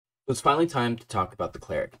It's finally time to talk about the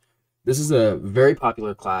Cleric. This is a very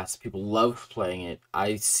popular class. People love playing it.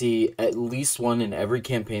 I see at least one in every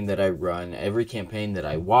campaign that I run, every campaign that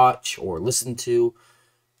I watch or listen to.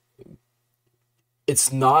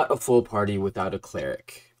 It's not a full party without a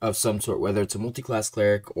Cleric of some sort, whether it's a multi-class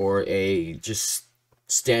Cleric or a just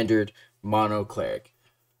standard mono Cleric.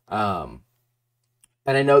 And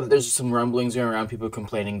I know that there's some rumblings going around, people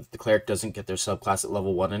complaining that the Cleric doesn't get their subclass at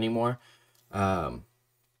level 1 anymore.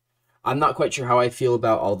 I'm not quite sure how I feel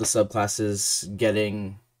about all the subclasses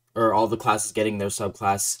getting, or all the classes getting their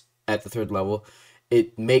subclass at the 3rd level.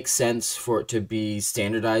 It makes sense for it to be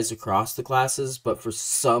standardized across the classes, but for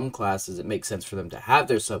some classes it makes sense for them to have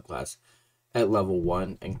their subclass at level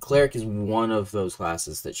 1, and Cleric is one of those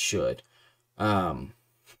classes that should.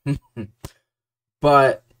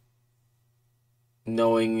 But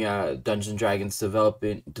knowing Dungeons & Dragons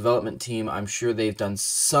development team, I'm sure they've done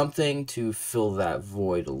something to fill that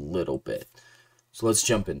void a little bit. So let's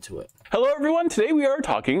jump into it. Hello everyone, today we are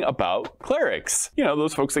talking about Clerics. You know,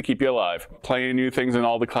 those folks that keep you alive. Playing new things in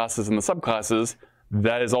all the classes and the subclasses.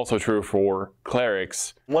 That is also true for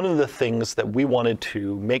Clerics. One of the things that we wanted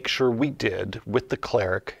to make sure we did with the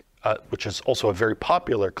Cleric, which is also a very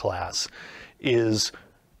popular class, is,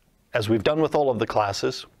 as we've done with all of the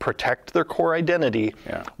classes, protect their core identity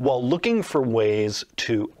while looking for ways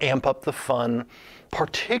to amp up the fun,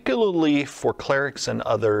 particularly for clerics and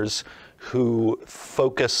others who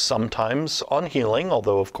focus sometimes on healing,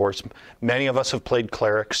 although of course many of us have played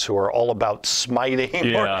clerics who are all about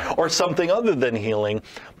smiting or something other than healing.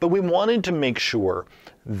 But we wanted to make sure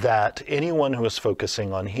that anyone who is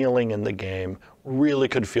focusing on healing in the game really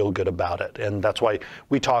could feel good about it. And that's why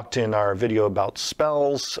we talked in our video about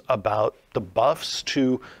spells, about the buffs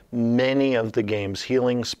to many of the game's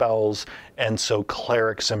healing spells. And so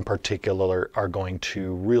clerics in particular are going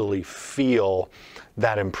to really feel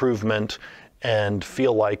that improvement and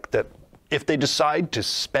feel like that if they decide to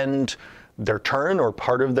spend their turn or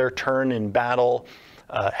part of their turn in battle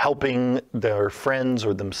helping their friends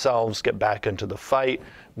or themselves get back into the fight,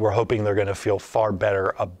 we're hoping they're going to feel far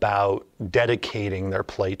better about dedicating their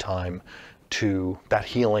playtime to that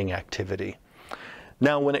healing activity.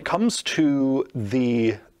 Now, when it comes to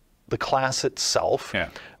the class itself,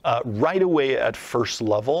 right away at 1st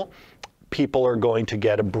level, people are going to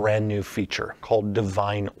get a brand new feature called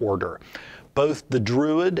Divine Order. Both the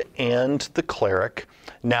Druid and the Cleric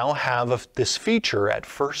now have this feature at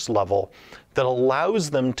 1st level that allows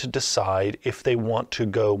them to decide if they want to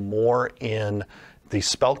go more in the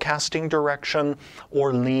spellcasting direction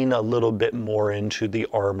or lean a little bit more into the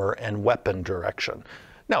armor and weapon direction.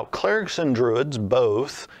 Now, Clerics and Druids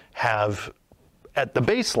both have, at the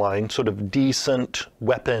baseline, sort of decent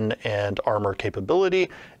weapon and armor capability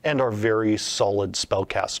and are very solid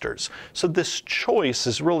spellcasters. So this choice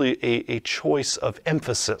is really a choice of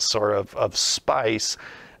emphasis or of spice.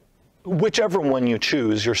 Whichever one you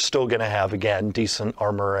choose, you're still going to have, again, decent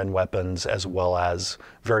armor and weapons as well as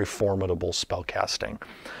very formidable spellcasting.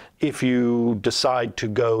 If you decide to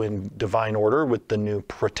go in Divine Order with the new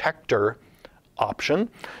Protector option,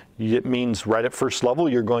 it means right at 1st level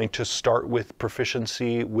you're going to start with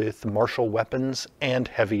proficiency with martial weapons and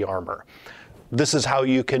heavy armor. This is how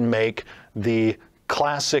you can make the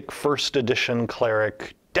classic 1st edition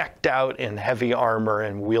Cleric decked out in heavy armor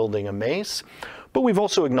and wielding a mace. But we've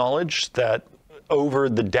also acknowledged that over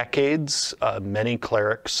the decades, many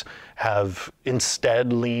clerics have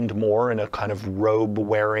instead leaned more in a kind of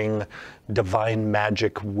robe-wearing, divine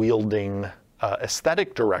magic-wielding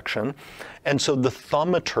aesthetic direction. And so the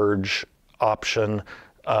Thaumaturge option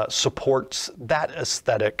supports that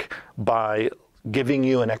aesthetic by giving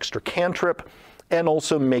you an extra cantrip and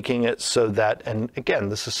also making it so that, and again,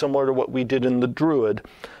 this is similar to what we did in the Druid,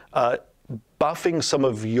 buffing some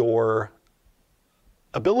of your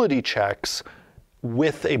ability checks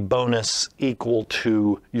with a bonus equal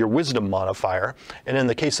to your wisdom modifier. And in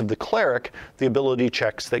the case of the Cleric, the ability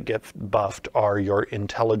checks that get buffed are your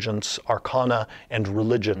intelligence, arcana, and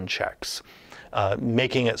religion checks,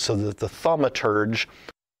 making it so that the Thaumaturge...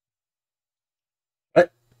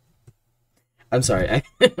 I'm sorry.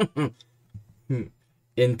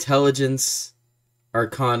 Intelligence,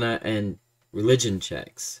 arcana, and religion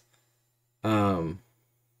checks.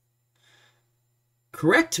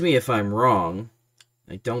 Correct me if I'm wrong.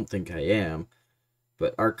 I don't think I am.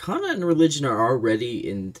 But arcana and religion are already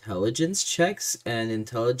intelligence checks, and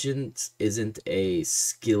intelligence isn't a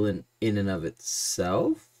skill in and of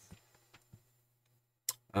itself.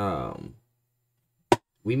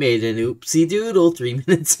 We made an oopsie doodle 3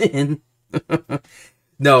 minutes in.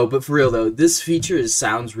 No, but for real though, this feature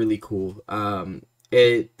sounds really cool.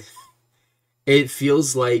 It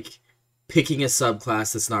feels like picking a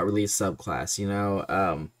subclass that's not really a subclass, you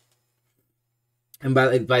know? And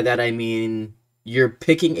by that I mean you're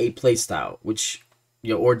picking a playstyle, which,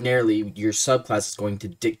 you know, ordinarily your subclass is going to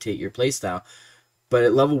dictate your playstyle. But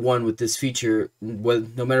at level 1 with this feature,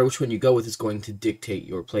 no matter which one you go with, is going to dictate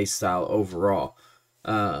your playstyle overall.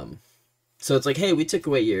 So it's like, hey, we took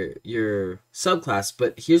away your subclass,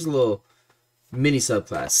 but here's a little mini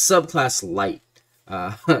subclass light,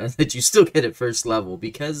 that you still get at first level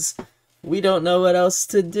because we don't know what else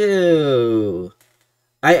to do.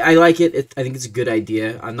 I like it. I think it's a good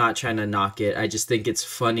idea. I'm not trying to knock it. I just think it's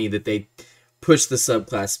funny that they pushed the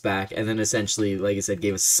subclass back and then essentially, like I said,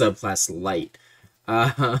 gave us subclass light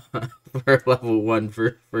for level 1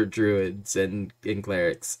 for druids and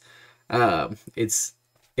clerics. It's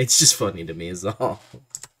just funny to me is all.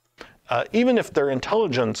 Even if their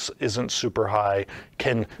intelligence isn't super high,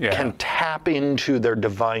 can tap into their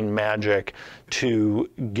divine magic to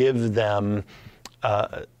give them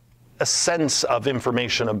a sense of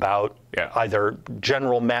information about either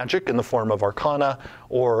general magic in the form of arcana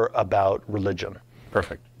or about religion.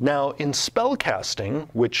 Perfect. Now, in spellcasting,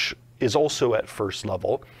 which is also at first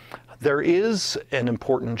level, there is an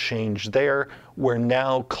important change there where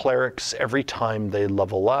now clerics, every time they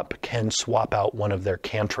level up, can swap out one of their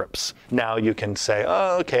cantrips. Now you can say,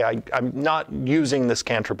 oh, okay, I'm not using this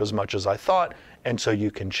cantrip as much as I thought, and so you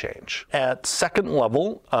can change. At second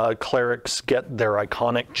level, clerics get their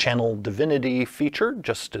iconic channel divinity feature,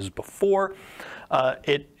 just as before.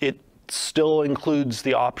 It still includes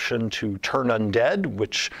the option to turn undead,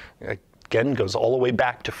 which again goes all the way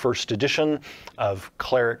back to first edition of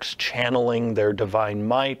clerics channeling their divine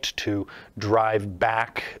might to drive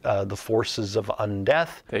back the forces of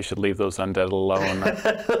undeath. They should leave those undead alone.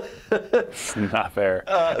 It's not fair.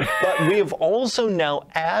 But we have also now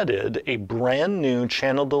added a brand new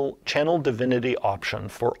channel divinity option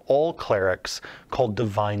for all clerics called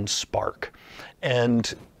Divine Spark.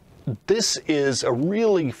 And this is a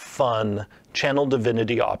really fun channel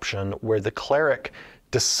divinity option where the cleric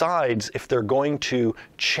decides if they're going to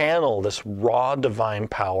channel this raw divine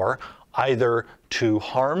power either to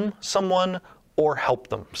harm someone or help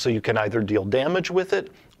them. So you can either deal damage with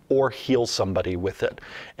it or heal somebody with it.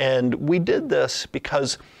 And we did this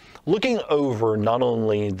because looking over not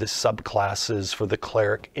only the subclasses for the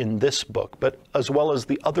cleric in this book, but as well as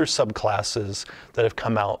the other subclasses that have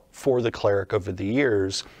come out for the cleric over the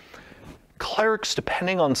years, clerics,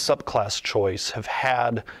 depending on subclass choice, have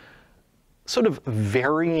had sort of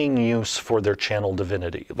varying use for their channel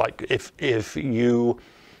divinity. Like if you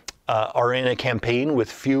are in a campaign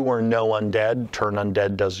with few or no undead, turn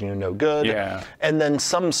undead does you no good. Yeah. And then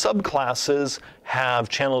some subclasses have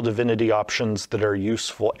channel divinity options that are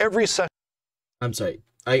useful every session. I'm sorry,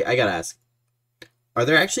 I gotta ask, are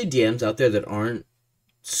there actually DMs out there that aren't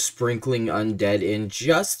sprinkling undead in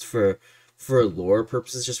just for lore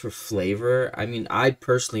purposes, just for flavor? I mean, I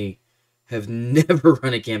personally have never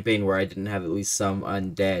run a campaign where I didn't have at least some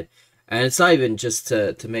undead. And it's not even just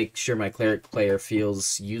to make sure my cleric player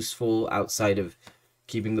feels useful outside of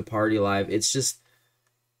keeping the party alive. It's just,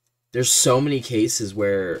 there's so many cases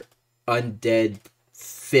where undead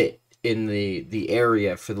fit in the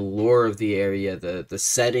area, for the lore of the area. The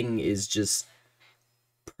setting is just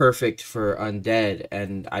perfect for undead,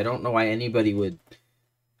 and I don't know why anybody would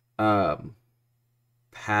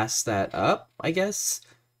pass that up, I guess.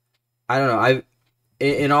 I don't know.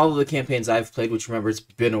 In all of the campaigns I've played, which remember it's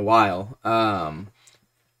been a while,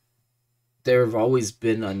 there have always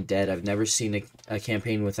been undead. I've never seen a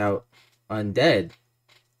campaign without undead.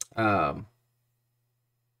 So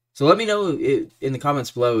let me know in the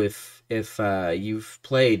comments below if you've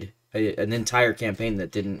played an entire campaign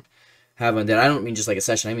that didn't have undead. I don't mean just like a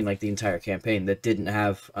session. I mean like the entire campaign that didn't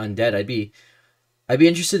have undead. I'd be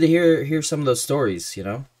interested to hear some of those stories, you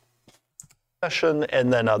know.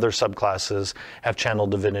 And then other subclasses have channel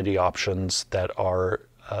divinity options that are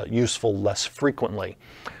useful less frequently.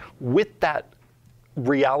 With that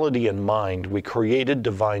reality in mind, we created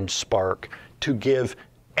Divine Spark to give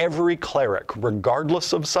every cleric,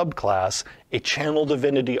 regardless of subclass, a channel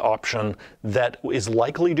divinity option that is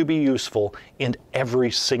likely to be useful in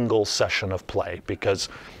every single session of play, because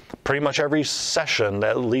pretty much every session,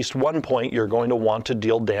 at least one point, you're going to want to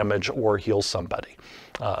deal damage or heal somebody.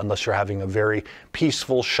 Unless you're having a very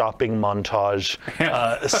peaceful shopping montage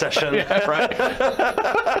session, right?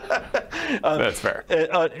 That's fair.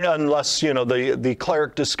 Unless, you know, the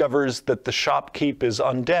cleric discovers that the shopkeep is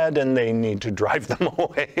undead and they need to drive them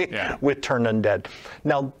away with Turn Undead.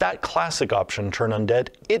 Now, that classic option, Turn Undead,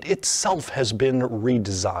 it itself has been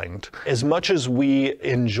redesigned. As much as we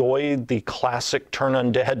enjoy the classic Turn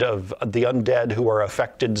Undead instead of the undead who are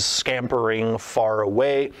affected scampering far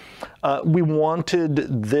away. We wanted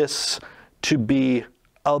this to be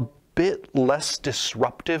a bit less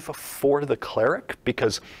disruptive for the cleric,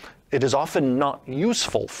 because it is often not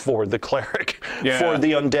useful for the cleric for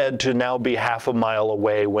the undead to now be half a mile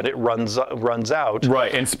away when it runs out.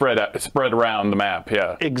 Right, and spread around the map,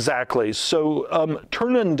 yeah. Exactly. So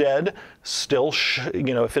turn undead still,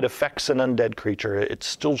 if it affects an undead creature, it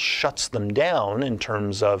still shuts them down in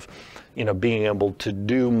terms of, being able to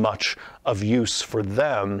do much of use for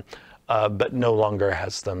them, but no longer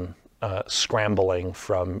has them scrambling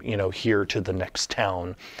from, here to the next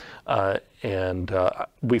town.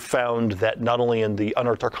 We found that not only in the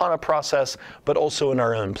Unearthed Arcana process, but also in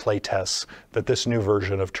our own playtests, that this new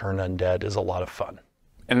version of Turn Undead is a lot of fun.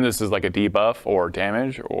 And this is like a debuff or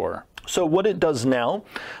damage, or? So what it does now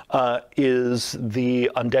is the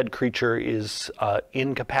undead creature is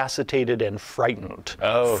incapacitated and frightened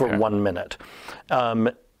for 1 minute.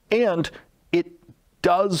 And it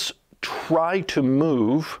does try to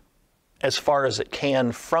move as far as it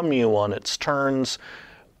can from you on its turns,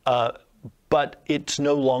 but it's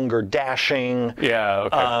no longer dashing. Yeah,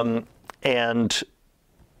 okay. And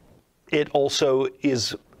it also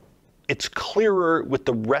it's clearer with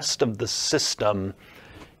the rest of the system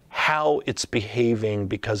how it's behaving,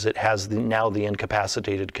 because it has now the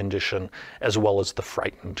incapacitated condition as well as the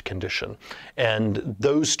frightened condition. And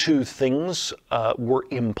those two things were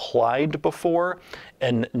implied before,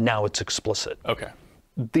 and now it's explicit. Okay.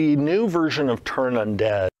 The new version of Turn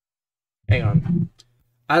Undead. Hang on.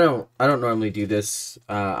 I don't normally do this.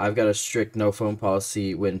 I've got a strict no phone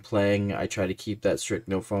policy when playing. I try to keep that strict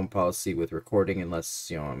no phone policy with recording,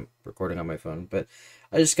 unless I'm recording on my phone. But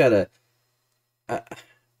I just gotta, I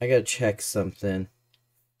gotta check something.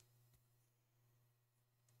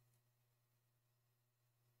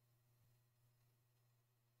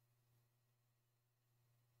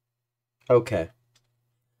 Okay.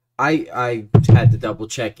 I had to double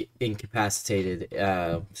check incapacitated,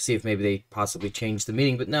 see if maybe they possibly changed the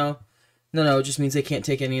meaning, but no, it just means they can't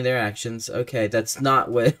take any of their actions. Okay, that's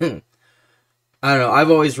not what, I don't know,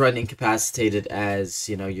 I've always run incapacitated as,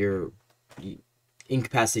 you're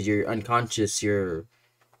incapacitated, you're unconscious, you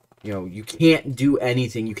can't do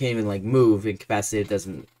anything, you can't even, move.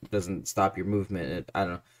 Incapacitated doesn't stop your movement. I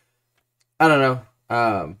don't know,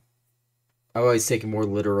 I've always taken more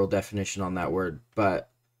literal definition on that word, but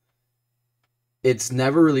it's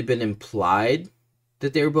never really been implied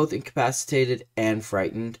that they were both incapacitated and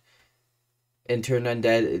frightened and turned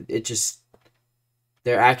undead. It just,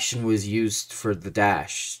 their action was used for the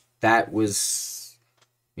dash. That was,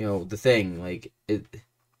 the thing.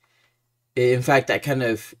 In fact, that kind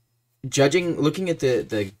of, looking at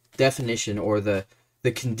the definition or the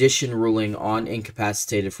condition ruling on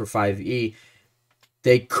incapacitated for 5e,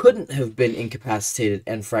 they couldn't have been incapacitated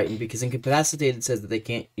and frightened, because incapacitated says that they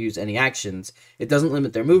can't use any actions. It doesn't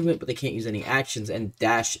limit their movement, but they can't use any actions, and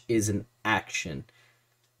dash is an action.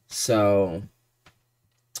 So,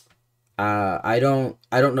 I don't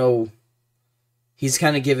know. He's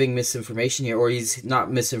kind of giving misinformation here, or he's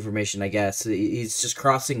not misinformation, I guess. He's just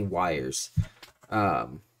crossing wires. I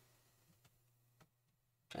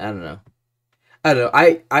don't know.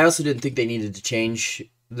 I also didn't think they needed to change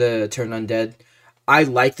the Turn Undead. I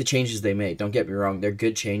like the changes they made. Don't get me wrong; they're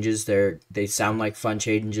good changes. They sound like fun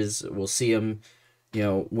changes. We'll see them,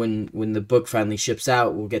 when the book finally ships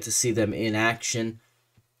out. We'll get to see them in action.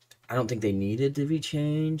 I don't think they needed to be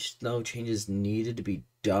changed. No changes needed to be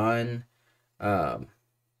done. But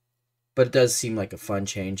it does seem like a fun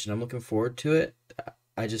change, and I'm looking forward to it.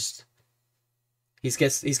 He's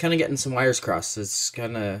kind of getting some wires crossed. It's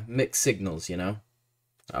kind of mixed signals, Oh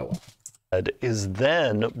well. Is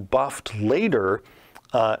then buffed later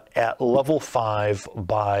at level 5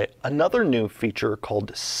 by another new feature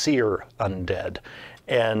called Seer Undead.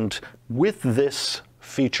 And with this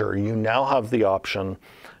feature, you now have the option,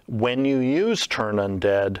 when you use Turn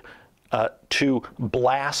Undead, to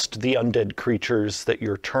blast the undead creatures that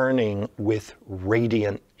you're turning with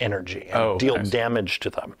radiant energy and deal damage to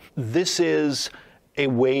them. This is a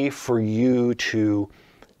way for you to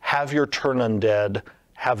have your Turn Undead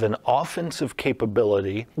have an offensive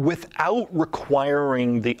capability without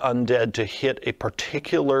requiring the undead to hit a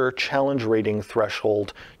particular challenge rating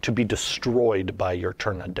threshold to be destroyed by your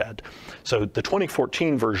Turn Undead. So the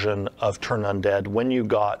 2014 version of Turn Undead, when you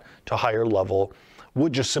got to higher level,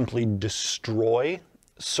 would just simply destroy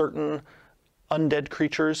certain undead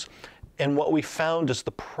creatures. And what we found is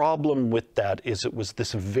the problem with that is it was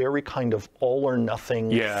this very kind of all or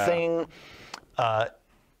nothing thing.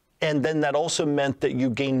 And then that also meant that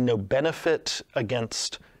you gain no benefit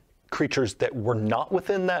against creatures that were not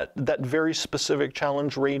within that very specific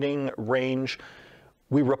challenge rating range.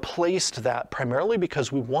 We replaced that primarily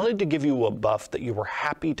because we wanted to give you a buff that you were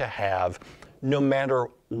happy to have no matter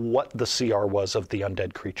what the CR was of the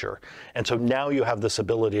undead creature. And so now you have this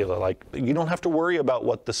ability to, like, you don't have to worry about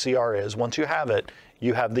what the CR is. Once you have it,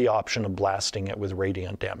 you have the option of blasting it with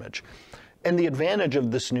radiant damage. And the advantage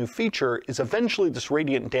of this new feature is eventually this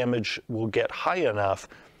radiant damage will get high enough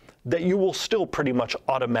that you will still pretty much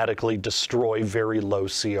automatically destroy very low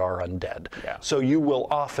CR undead. Yeah. So you will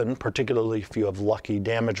often, particularly if you have lucky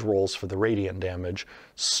damage rolls for the radiant damage,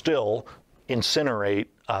 still incinerate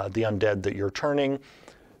the undead that you're turning.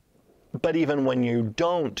 But even when you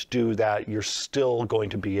don't do that, you're still going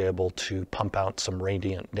to be able to pump out some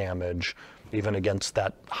radiant damage, even against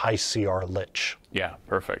that high CR lich. Yeah,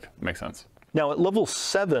 perfect. Makes sense. Now, at level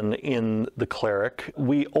 7 in the Cleric,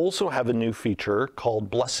 we also have a new feature called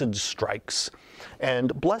Blessed Strikes.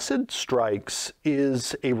 And Blessed Strikes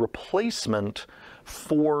is a replacement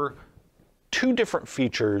for two different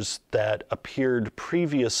features that appeared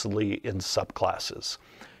previously in subclasses.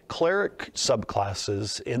 Cleric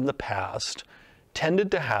subclasses in the past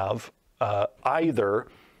tended to have either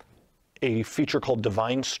a feature called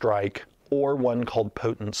Divine Strike or one called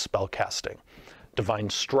Potent Spellcasting. Divine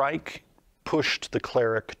Strike pushed the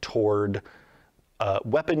cleric toward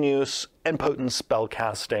weapon use, and potent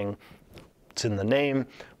spellcasting, it's in the name,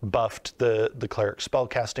 buffed the cleric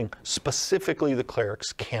spellcasting, specifically the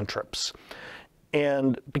cleric's cantrips.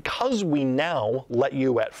 And because we now let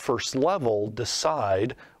you at first level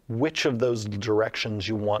decide which of those directions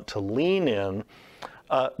you want to lean in,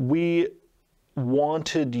 we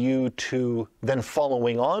wanted you to then,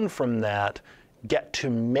 following on from that, get to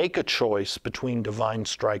make a choice between Divine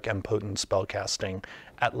Strike and Potent Spellcasting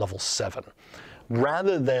at level 7,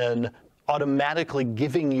 rather than automatically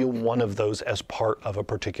giving you one of those as part of a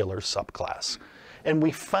particular subclass. And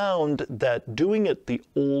we found that doing it the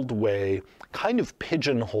old way kind of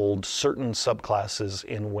pigeonholed certain subclasses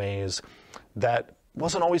in ways that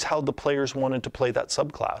wasn't always how the players wanted to play that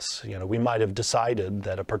subclass. You know, we might have decided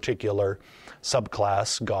that a particular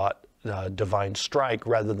subclass got Divine Strike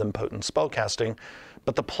rather than Potent Spellcasting,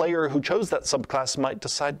 but the player who chose that subclass might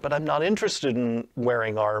decide, but I'm not interested in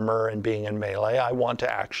wearing armor and being in melee, I want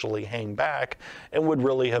to actually hang back, and would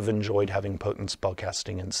really have enjoyed having Potent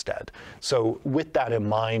Spellcasting instead. So with that in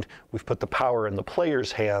mind, we've put the power in the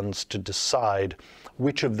player's hands to decide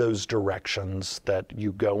which of those directions that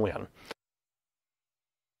you go in.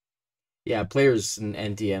 Yeah, players and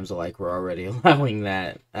DMs alike were already allowing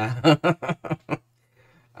that.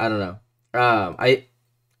 I don't know. I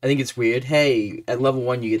think it's weird. Hey, at level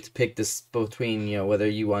 1 you get to pick this between, you know, whether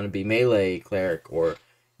you want to be melee cleric or,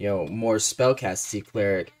 you know, more spellcasty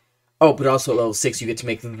cleric. Oh, but also at level 6 you get to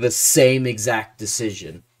make the same exact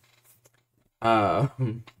decision.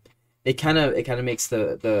 It kind of makes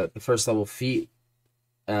the first level feat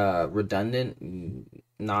redundant,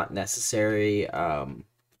 not necessary.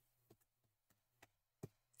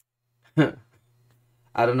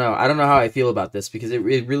 I don't know. I don't know how I feel about this, because it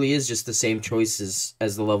really is just the same choices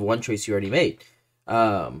as the level 1 choice you already made.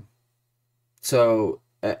 So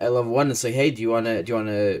at level 1, it's like, hey, do you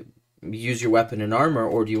wanna use your weapon and armor,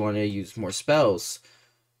 or do you want to use more spells?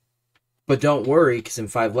 But don't worry, because in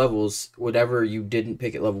 5 levels, whatever you didn't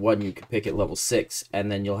pick at level 1, you could pick at level 6,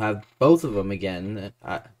 and then you'll have both of them again.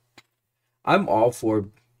 I'm all for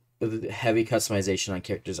heavy customization on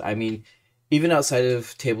characters. I mean, even outside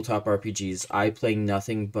of tabletop RPGs, I play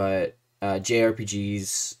nothing but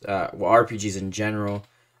JRPGs, RPGs in general.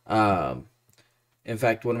 In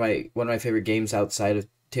fact, one of my favorite games outside of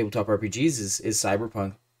tabletop RPGs is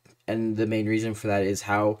Cyberpunk, and the main reason for that is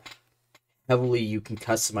how heavily you can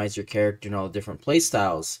customize your character in all the different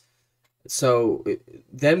playstyles. So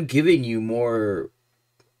them giving you more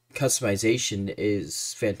customization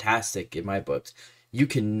is fantastic in my books. You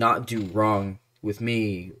cannot do wrong with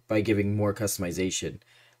me by giving more customization.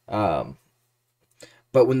 But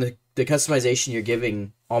when the customization you're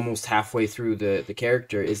giving almost halfway through the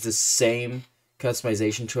character is the same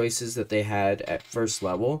customization choices that they had at first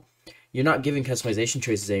level, you're not giving customization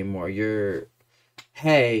choices anymore. You're,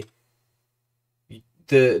 hey,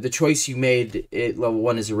 the choice you made at level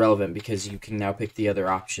 1 is irrelevant because you can now pick the other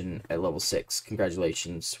option at level 6.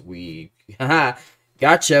 Congratulations. Haha.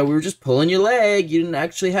 Gotcha, we were just pulling your leg. You didn't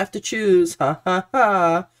actually have to choose. Ha ha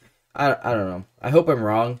ha. I don't know. I hope I'm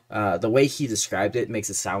wrong. The way he described it makes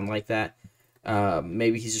it sound like that.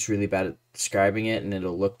 Maybe he's just really bad at describing it and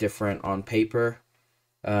it'll look different on paper.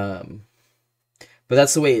 But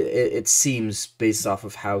that's the way it seems based off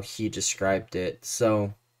of how he described it.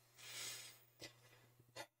 So,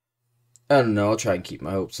 I don't know. I'll try and keep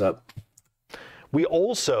my hopes up. We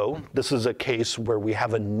also, this is a case where we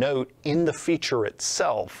have a note in the feature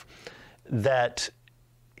itself that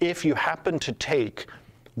if you happen to take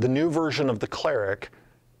the new version of the Cleric,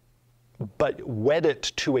 but wed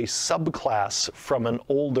it to a subclass from an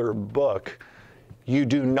older book, you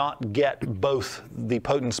do not get both the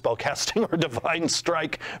potent spellcasting or divine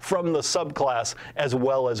strike from the subclass as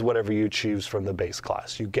well as whatever you choose from the base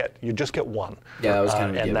class. You just get one. Yeah, that was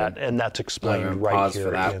kind of a given. and that's explained right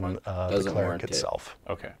here in the Cleric itself.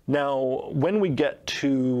 Okay. Now, when we get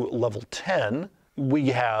to level 10, we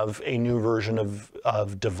have a new version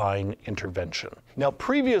of Divine Intervention. Now,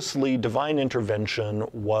 previously, Divine Intervention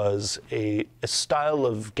was a style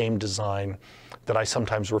of game design that I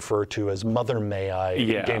sometimes refer to as Mother May I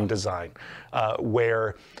game design,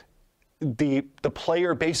 where the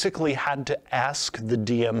player basically had to ask the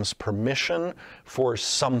DM's permission for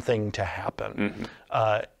something to happen.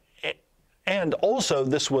 And also,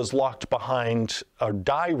 this was locked behind a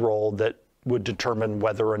die roll that would determine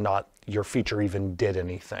whether or not your feature even did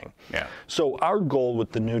anything. Yeah. So our goal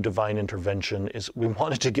with the new Divine Intervention is we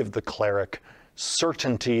wanted to give the Cleric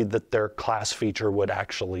certainty that their class feature would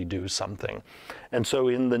actually do something. And so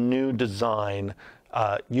in the new design,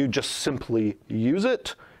 you just simply use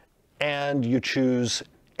it, and you choose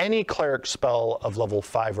any Cleric spell of level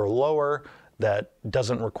 5 or lower that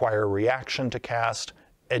doesn't require a reaction to cast,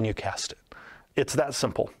 and you cast it. It's that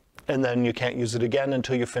simple. And then you can't use it again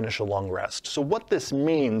until you finish a long rest. So what this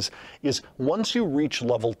means is once you reach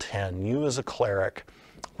level 10, you as a Cleric,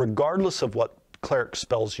 regardless of what Cleric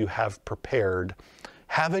spells you have prepared,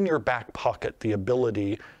 have in your back pocket the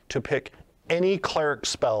ability to pick any Cleric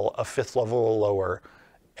spell of 5th level or lower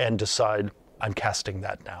and decide, I'm casting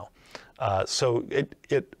that now. So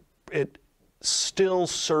it still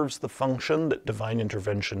serves the function that Divine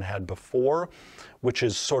Intervention had before, which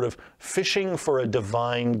is sort of fishing for a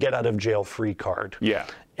divine get-out-of-jail-free card. Yeah.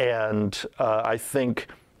 And I think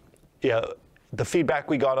the feedback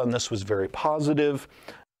we got on this was very positive.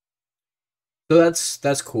 So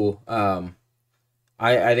that's cool.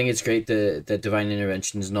 I think it's great that Divine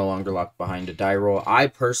Intervention is no longer locked behind a die roll. I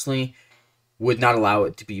personally would not allow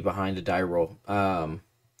it to be behind a die roll.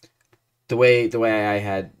 The way I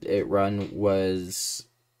had it run was,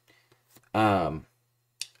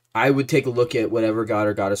 I would take a look at whatever god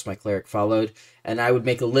or goddess my Cleric followed, and I would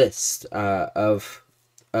make a list of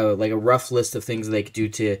like a rough list of things they could do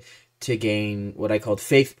to gain what I called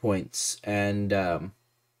faith points. And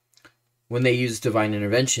when they used Divine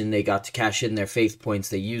Intervention, they got to cash in their faith points.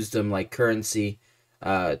 They used them like currency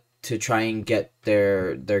to try and get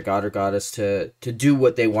their god or goddess to do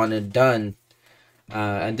what they wanted done.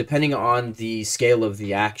 And depending on the scale of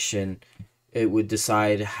the action, it would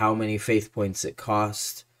decide how many faith points it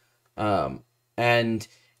cost. And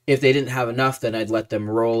if they didn't have enough, then I'd let them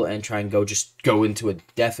roll and try and go into a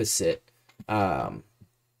deficit, and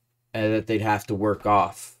that they'd have to work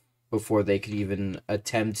off before they could even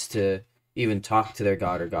attempt to even talk to their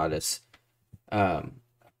god or goddess.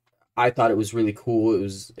 I thought it was really cool.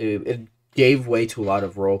 It gave way to a lot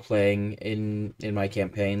of role playing in my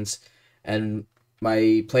campaigns, and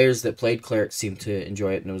my players that played Cleric seemed to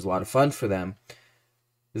enjoy it, and it was a lot of fun for them.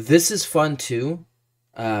 This is fun too.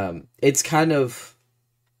 It's kind of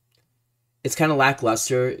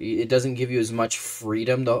lackluster. It doesn't give you as much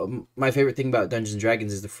freedom. My favorite thing about Dungeons and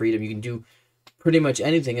Dragons is the freedom. You can do pretty much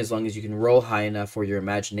anything as long as you can roll high enough or your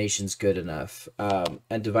imagination's good enough.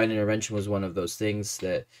 And Divine Intervention was one of those things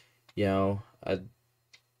that,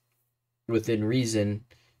 within reason,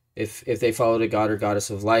 if they followed a god or goddess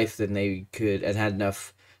of life, then they could, and had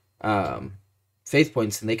enough faith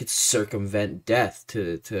points, then they could circumvent death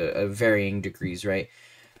to varying degrees, right?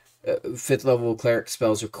 5th level Cleric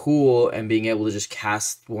spells are cool, and being able to just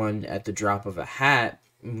cast one at the drop of a hat,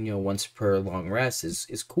 once per long rest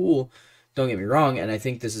is cool. Don't get me wrong, and I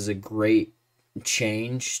think this is a great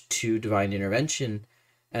change to Divine Intervention,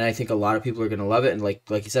 and I think a lot of people are going to love it. And like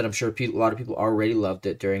you said, I'm sure a lot of people already loved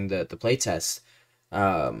it during the playtest.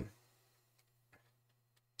 I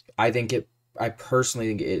personally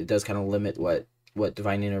think it does kind of limit what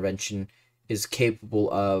Divine Intervention is capable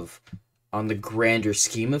of on the grander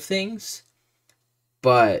scheme of things,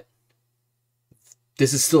 but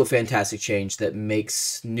this is still a fantastic change that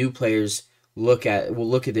makes new players look at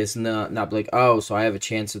this and not be like, oh, so I have a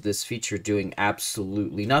chance of this feature doing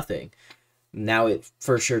absolutely nothing. Now it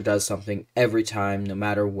for sure does something every time, no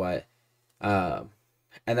matter what, and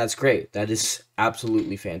that's great. That is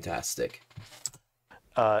absolutely fantastic.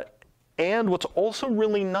 And what's also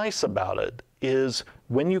really nice about it is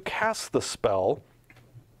when you cast the spell,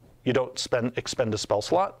 you don't expend a spell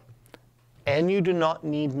slot. and you do not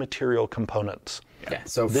need material components. Yeah,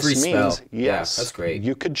 so This free spell. means, Yeah, yes, that's great.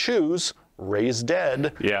 you could choose Raise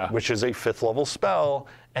Dead, Yeah. which is a 5th level spell,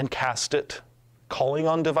 and cast it, calling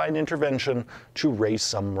on divine intervention to raise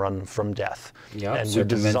someone from death. Yep, and we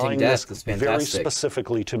circumventing designed death this is very fantastic.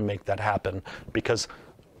 specifically to make that happen, because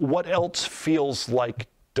what else feels like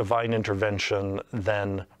divine intervention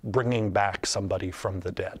than bringing back somebody from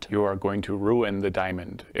the dead? You are going to ruin the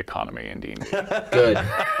diamond economy in D&D. Good.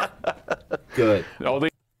 Good. All the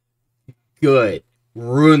Good.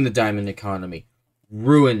 Ruin the diamond economy.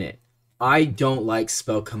 Ruin it. I don't like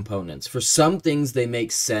spell components. For some things they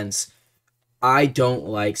make sense. I don't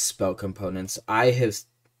like spell components. I have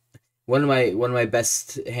one of my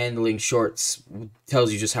best handling shorts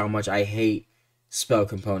tells you just how much I hate spell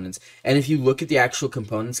components. And if you look at the actual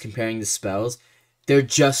components comparing the spells, they're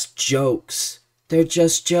just jokes. They're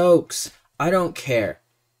just jokes. I don't care.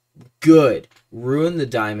 Good. Ruin the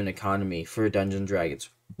diamond economy for Dungeons and Dragons.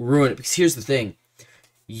 Ruin it. Because here's the thing.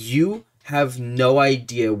 You have no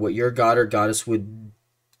idea what your god or goddess would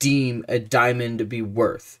deem a diamond to be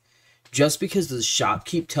worth. Just because the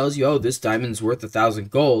shopkeep tells you, oh, this diamond's worth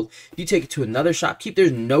 1,000 gold, you take it to another shopkeep,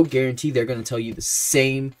 there's no guarantee they're going to tell you the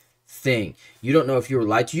same thing. You don't know if you were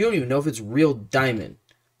lied to. You don't even know if it's real diamond.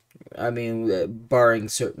 I mean, barring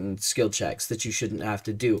certain skill checks that you shouldn't have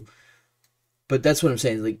to do. But that's what I'm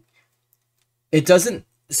saying. Like, it doesn't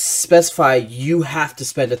specify you have to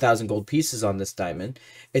spend 1,000 gold pieces on this diamond.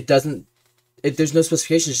 It doesn't. There's no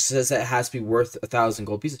specification. It just says that it has to be worth 1,000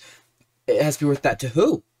 gold pieces. It has to be worth that to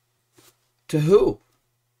who? To who?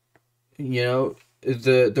 You know,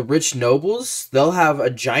 the rich nobles, they'll have a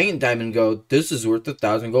giant diamond go, this is worth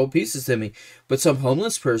 1,000 gold pieces to me. But some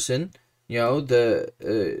homeless person, you know,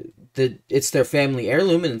 it's their family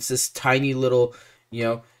heirloom and it's this tiny little, you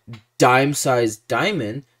know, dime-sized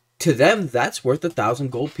diamond. To them, that's worth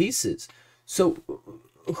 1,000 gold pieces. So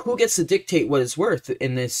who gets to dictate what it's worth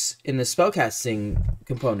in this spellcasting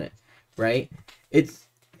component, right?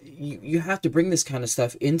 You have to bring this kind of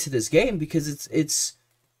stuff into this game because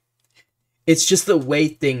it's just the way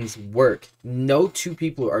things work. No two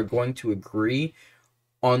people are going to agree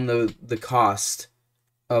on the cost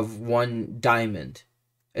of one diamond,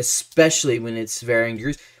 especially when it's varying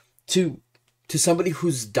degrees. To somebody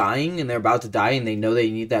who's dying and they're about to die and they know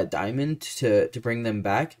they need that diamond to bring them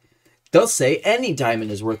back, they'll say any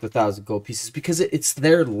diamond is worth 1,000 gold pieces because it's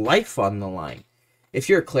their life on the line. If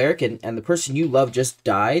you're a cleric and the person you love just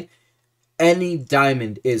died, any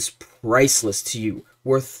diamond is priceless to you,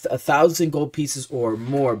 worth 1,000 gold pieces or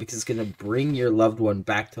more because it's going to bring your loved one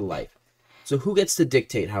back to life. So who gets to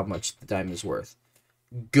dictate how much the diamond is worth?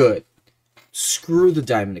 Good. Screw the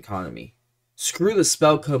diamond economy. Screw the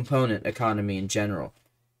spell component economy in general.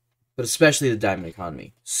 But especially the diamond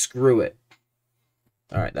economy. Screw it.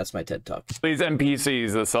 Alright, that's my TED Talk. these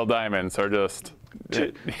NPCs that sell diamonds are just...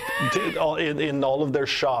 In all of their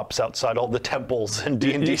shops outside all the temples in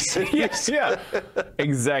D&D cities. Yes, yeah.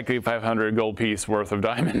 Exactly 500 gold piece worth of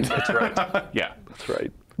diamond. That's right. Yeah. That's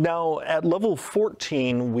right. Now, at level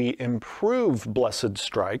 14, we improve Blessed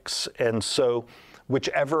Strikes, and so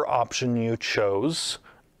whichever option you chose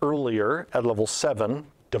earlier at level 7,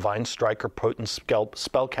 Divine Strike or Potent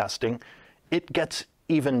Spellcasting, it gets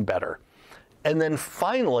even better. And then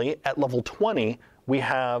finally, at level 20, we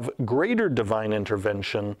have Greater Divine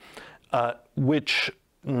Intervention, which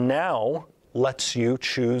now lets you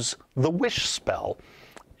choose the Wish spell.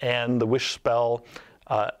 And the Wish spell,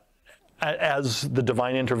 as the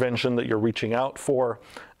Divine Intervention that you're reaching out for,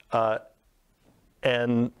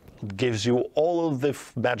 and gives you all of the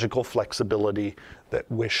magical flexibility that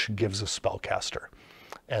Wish gives a spellcaster.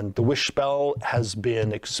 And the Wish spell has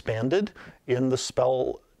been expanded in the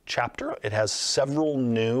spell chapter. It has several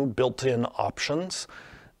new built-in options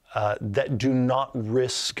that do not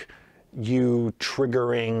risk you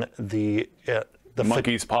triggering the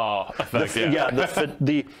monkey's paw effect.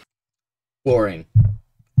 the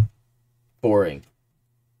Boring.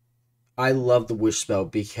 I love the Wish spell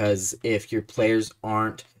because if your players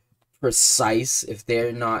aren't precise, if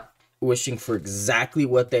they're not wishing for exactly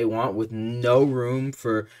what they want with no room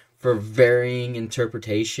for varying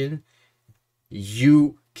interpretation,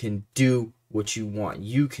 you can do what you want.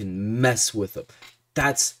 You can mess with them.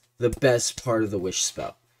 That's the best part of the Wish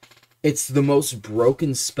spell. It's the most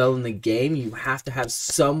broken spell in the game. You have to have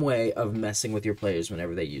some way of messing with your players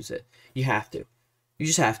whenever they use it. You have to. You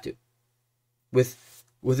just have to. With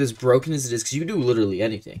as broken as it is, because you can do literally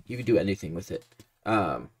anything. You can do anything with it.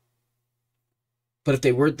 But if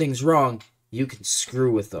they word things wrong, you can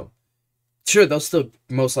screw with them. Sure, they'll still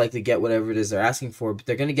most likely get whatever it is they're asking for, but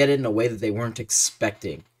they're going to get it in a way that they weren't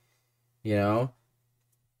expecting. You know?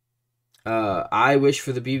 I wish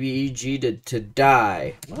for the BBEG to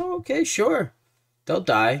die. Oh, okay, sure. They'll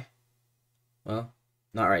die. Well,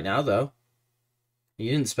 not right now, though.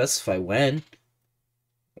 You didn't specify when.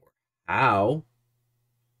 How.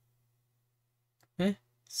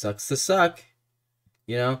 Sucks to suck.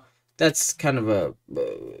 You know, that's kind of a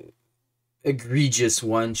egregious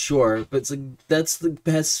one, sure, but it's like that's the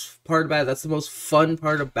best part about it. That's the most fun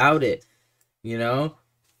part about it. You know,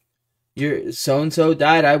 your so and so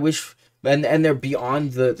died. I wish, and they're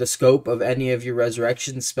beyond the scope of any of your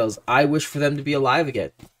resurrection spells. I wish for them to be alive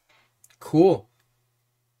again. Cool.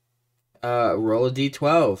 Roll a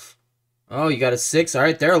d12. Oh, you got a 6. All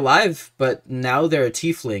right, they're alive, but now they're a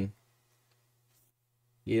tiefling.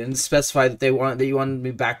 You didn't specify that you wanted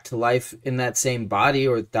me back to life in that same body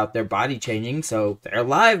or without their body changing, so they're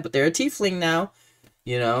alive, but they're a tiefling now.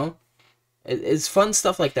 You know, it's fun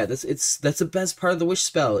stuff like that. That's the best part of the wish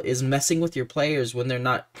spell is messing with your players when they're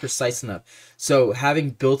not precise enough. So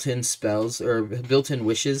having built-in spells or built-in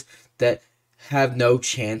wishes that have no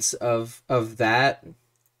chance of that,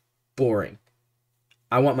 boring.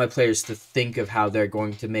 I want my players to think of how they're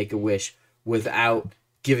going to make a wish without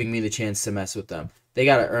giving me the chance to mess with them. They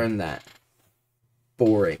got to earn that.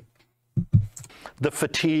 Boring. The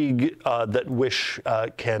fatigue that wish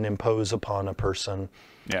can impose upon a person.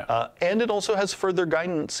 Yeah. And it also has further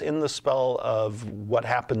guidance in the spell of what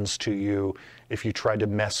happens to you if you try to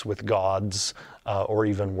mess with gods, or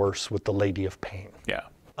even worse, with the Lady of Pain. Yeah.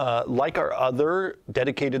 Like our other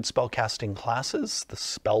dedicated spellcasting classes, the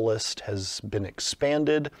spell list has been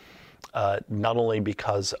expanded, not only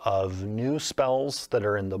because of new spells that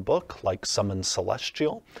are in the book, like Summon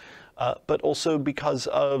Celestial, but also because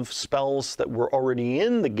of spells that were already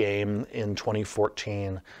in the game in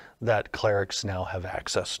 2014 that clerics now have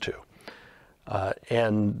access to.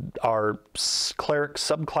 And our cleric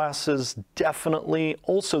subclasses definitely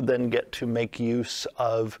also then get to make use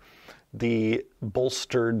of the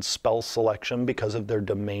bolstered spell selection because of their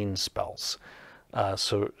domain spells.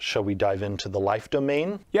 So shall we dive into the life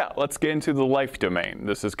domain? Yeah, let's get into the life domain.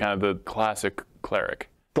 This is kind of the classic cleric.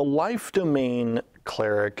 The life domain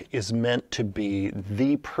cleric is meant to be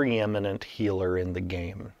the preeminent healer in the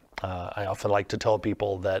game. I often like to tell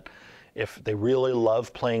people that if they really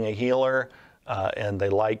love playing a healer and they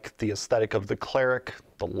like the aesthetic of the cleric,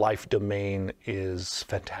 the life domain is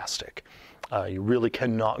fantastic. You really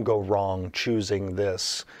cannot go wrong choosing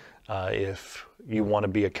this if you want to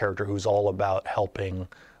be a character who's all about helping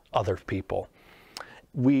other people.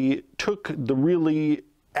 We took the really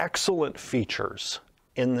excellent features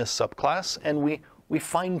in this subclass and we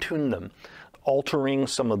fine-tuned them, altering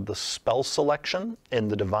some of the spell selection in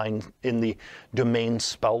the domain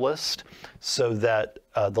spell list so that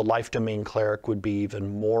the life domain cleric would be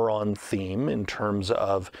even more on theme in terms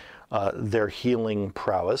of their healing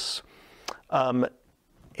prowess.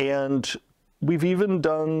 And we've even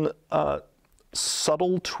done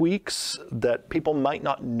subtle tweaks that people might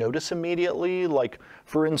not notice immediately, like,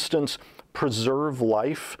 for instance, Preserve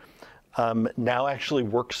Life now actually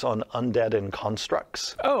works on undead and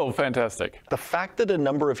constructs. Oh, fantastic. The fact that a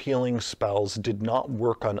number of healing spells did not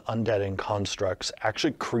work on undead and constructs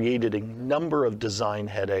actually created a number of design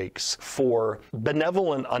headaches for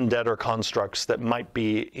benevolent undead or constructs that might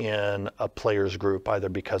be in a player's group, either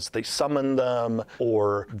because they summoned them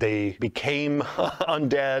or they became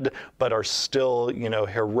undead but are still, you know,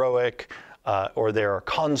 heroic, or they are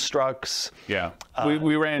constructs. Yeah,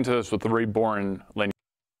 we ran into this with the Reborn lineage.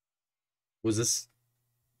 Was this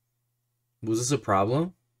a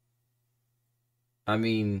problem? I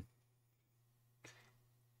mean,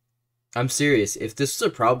 I'm serious. If this is a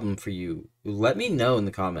problem for you, let me know in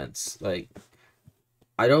the comments. Like,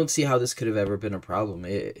 I don't see how this could have ever been a problem.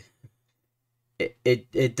 It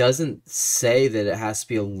doesn't say that it has to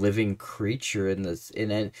be a living creature in this.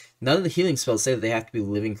 None of the healing spells say that they have to be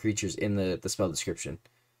living creatures in the spell description.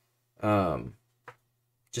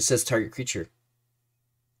 Just says target creature.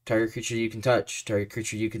 Target creature you can touch. Target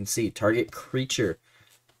creature you can see. Target creature.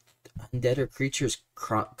 Undead or creatures.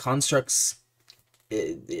 Constructs.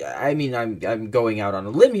 I mean, I'm going out on a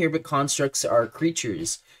limb here, but constructs are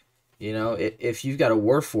creatures. You know, if you've got a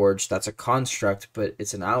Warforged, that's a construct, but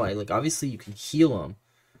it's an ally. Like, obviously, you can heal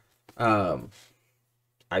them.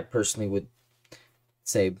 I personally would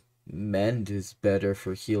say Mend is better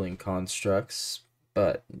for healing constructs,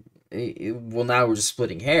 but well, now we're just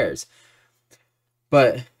splitting hairs.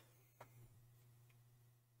 But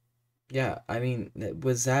yeah, I mean,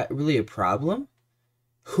 was that really a problem?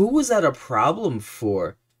 Who was that a problem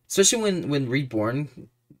for? Especially when Reborn,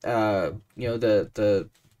 you know, the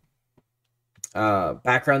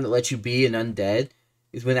background that lets you be an undead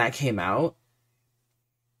is when that came out.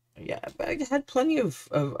 Yeah, but I had plenty of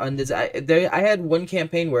undeads. I had one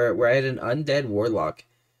campaign where I had an undead warlock,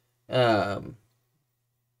 um,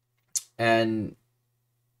 and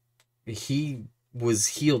he was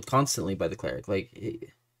healed constantly by the cleric. Like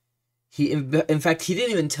in fact, he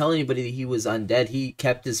didn't even tell anybody that he was undead. He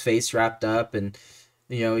kept his face wrapped up, and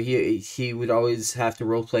he would always have to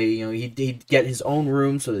role play. He'd get his own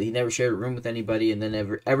room so that he never shared a room with anybody. And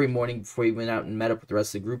then every morning before he went out and met up with the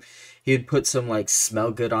rest of the group, he would put some like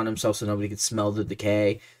smell good on himself so nobody could smell the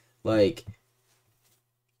decay. Like,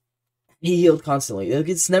 he healed constantly. Like,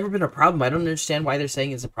 it's never been a problem. I don't understand why they're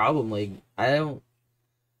saying it's a problem. Like, I don't.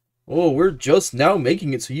 Oh, we're just now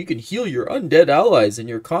making it so you can heal your undead allies and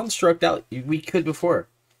your construct out. We could before.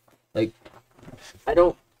 Like, I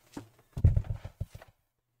don't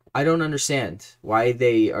understand why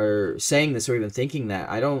they are saying this or even thinking that.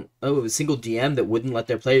 I don't know of a single DM that wouldn't let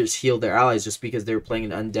their players heal their allies just because they were playing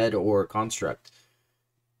an undead or a construct.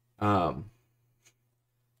 I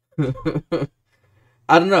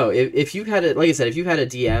don't know. If you had like I said, if you had a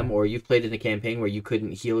DM or you've played in a campaign where you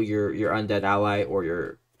couldn't heal your undead ally or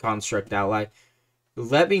your construct ally,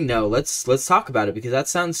 let me know. Let's talk about it, because that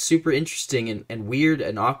sounds super interesting and weird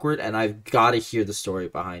and awkward, and I've got to hear the story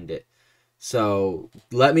behind it. So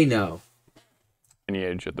let me know.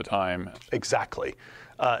 Lineage at the time. Exactly.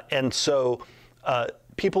 And so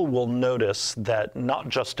people will notice that not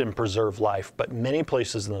just in Preserve Life, but many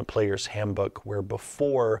places in the player's handbook where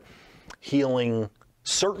before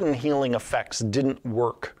certain healing effects didn't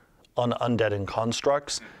work on undead and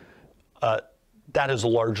constructs, that has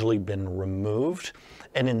largely been removed.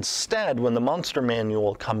 And instead, when the monster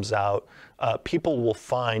manual comes out, people will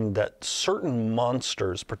find that certain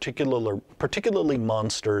monsters, particularly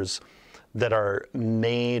monsters that are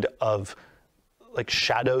made of like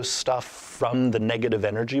shadow stuff from the negative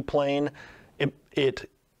energy plane,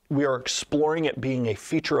 we are exploring it being a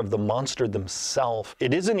feature of the monster themselves.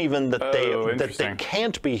 It isn't even that they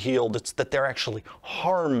can't be healed, it's that they're actually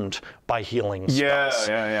harmed by healing spells.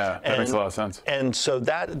 Yeah. That makes a lot of sense. And so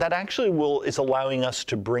that actually is allowing us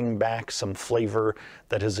to bring back some flavor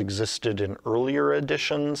that has existed in earlier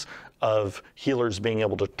editions of healers being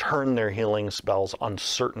able to turn their healing spells on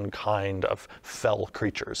certain kind of fell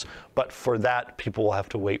creatures. But for that, people will have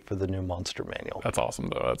to wait for the new monster manual. That's awesome,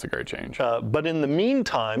 though. That's a great change. But in the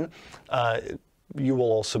meantime, you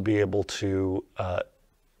will also be able to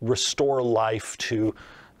restore life to,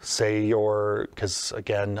 say, because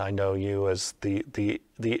again, I know you as the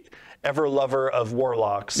ever lover of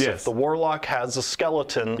warlocks. Yes. If the warlock has a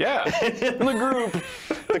skeleton in the group,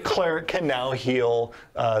 the cleric can now heal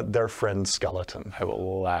their friend's skeleton. I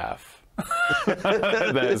will laugh.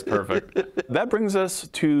 That is perfect. That brings us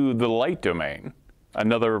to the light domain,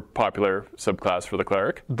 another popular subclass for the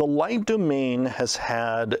cleric. The light domain has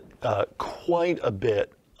had quite a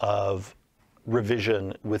bit of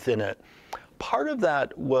revision within it. Part of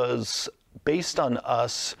that was based on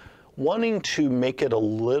us wanting to make it a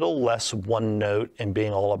little less one note and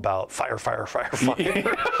being all about fire.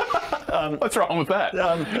 What's wrong with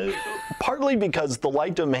that? Partly because the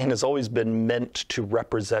light domain has always been meant to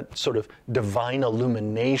represent sort of divine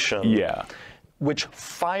illumination. Yeah. Which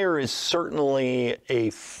fire is certainly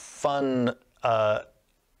a fun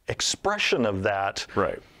expression of that.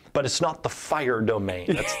 Right. But it's not the fire domain.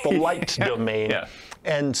 It's the light domain. Yeah.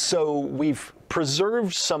 And so we've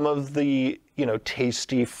preserved some of the,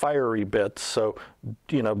 tasty, fiery bits. So,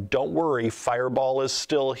 don't worry, Fireball is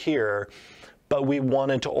still here. But we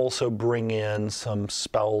wanted to also bring in some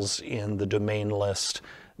spells in the domain list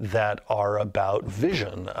that are about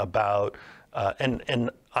vision, about,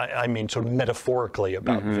 I mean sort of metaphorically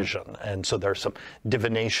about vision. And so there's some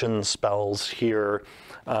divination spells here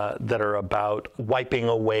that are about wiping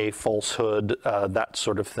away falsehood, that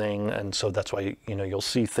sort of thing. And so that's why, you'll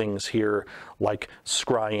see things here like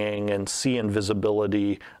scrying and see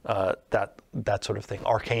invisibility, that sort of thing.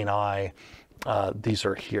 Arcane Eye, these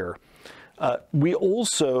are here. We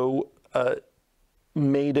also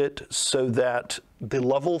made it so that the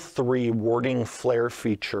level 3 warding flare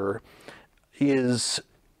feature is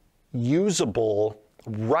usable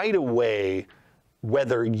right away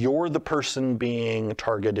whether you're the person being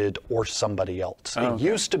targeted or somebody else. It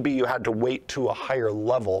used to be you had to wait to a higher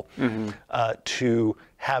level to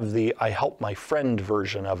have the I help my friend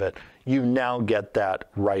version of it. You now get that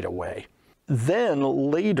right away. Then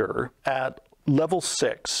later at level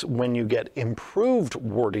 6, when you get improved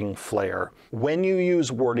warding flare, when you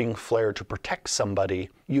use warding flare to protect somebody,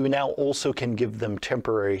 you now also can give them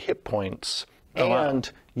temporary hit points Oh, wow. And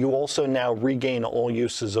you also now regain all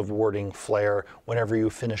uses of warding flare whenever you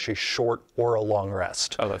finish a short or a long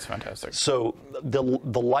rest. Oh, that's fantastic. So the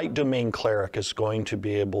light domain cleric is going to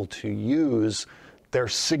be able to use their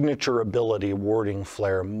signature ability, warding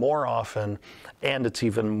flare, more often, and it's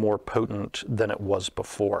even more potent than it was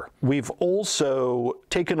before. We've also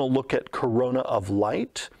taken a look at Corona of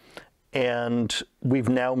Light, and we've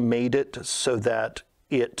now made it so that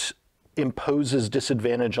it imposes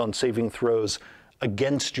disadvantage on saving throws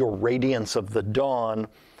against your Radiance of the Dawn,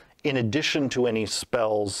 in addition to any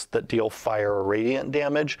spells that deal fire or radiant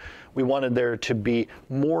damage. We wanted there to be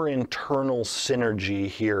more internal synergy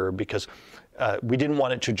here, because we didn't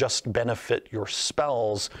want it to just benefit your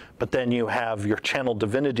spells, but then you have your channel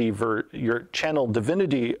divinity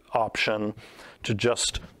option to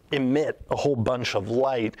just emit a whole bunch of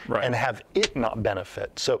light and have it not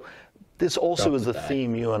benefit. So this also is a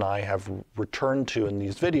theme you and I have returned to in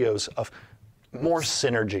these videos of more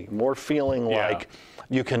synergy, more feeling like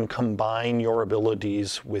you can combine your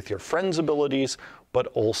abilities with your friends' abilities, but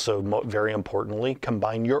also, very importantly,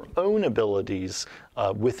 combine your own abilities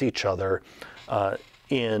with each other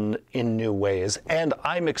in new ways. And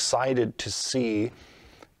I'm excited to see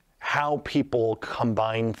how people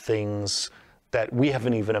combine things that we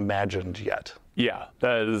haven't even imagined yet. Yeah,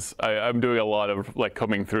 that is, I'm doing a lot of like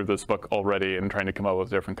combing through this book already and trying to come up with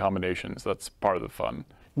different combinations. That's part of the fun.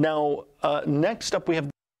 Now, next up we have...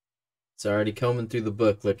 It's already combing through the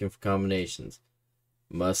book looking for combinations.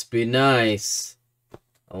 Must be nice.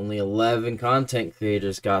 Only 11 content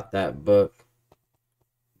creators got that book.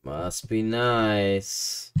 Must be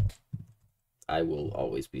nice. I will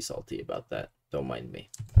always be salty about that. Don't mind me.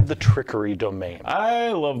 The Trickery domain. I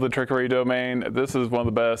love the Trickery domain. This is one of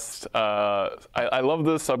the best. I love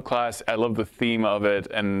this subclass. I love the theme of it.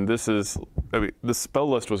 And this is, I mean, the spell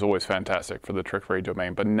list was always fantastic for the Trickery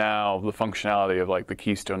domain, but now the functionality of like the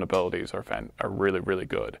keystone abilities are really, really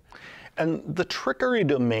good. And the Trickery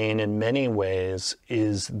domain, in many ways,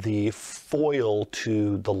 is the foil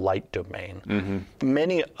to the light domain. Mm-hmm.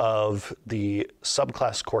 Many of the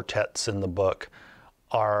subclass quartets in the book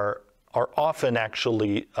are often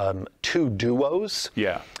actually two duos.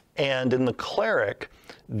 Yeah. And in the Cleric,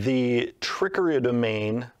 the Trickery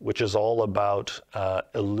domain, which is all about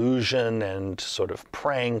illusion and sort of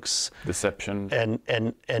pranks, deception,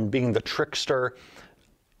 and being the trickster,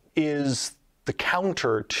 is the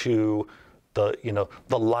counter to the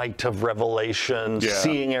light of revelation,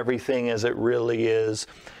 seeing everything as it really is.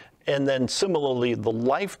 And then similarly, the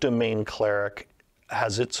life domain cleric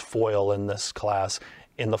has its foil in this class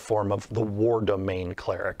in the form of the war domain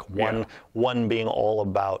cleric. One being all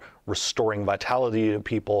about restoring vitality to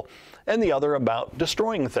people, and the other about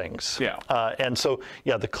destroying things. And so,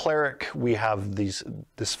 the cleric, we have this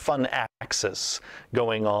fun axis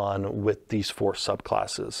going on with these four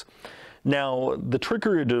subclasses. Now, the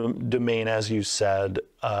Trickery domain, as you said,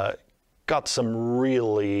 got some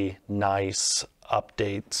really nice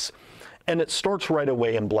updates. And it starts right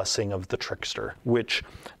away in Blessing of the Trickster, which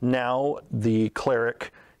now the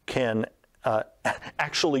cleric can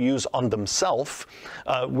actually use on themselves,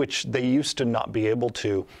 which they used to not be able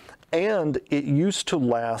to. And it used to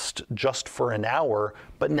last just for an hour,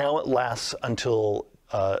 but now it lasts until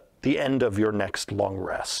the end of your next long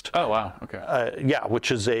rest. Oh, wow. Okay.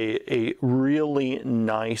 Which is a really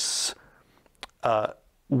nice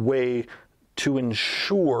way to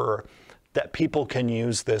ensure that people can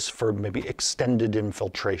use this for maybe extended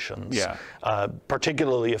infiltrations.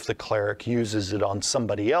 Particularly if the cleric uses it on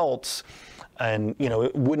somebody else, and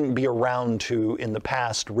it wouldn't be around to, in the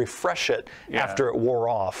past, refresh it after it wore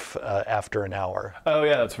off after an hour. Oh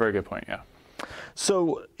yeah, that's a very good point. Yeah.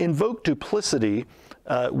 So Invoke Duplicity,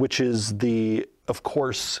 which is of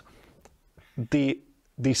course, the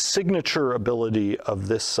signature ability of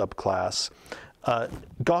this subclass,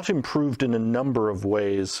 got improved in a number of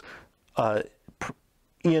ways.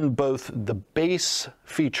 In both the base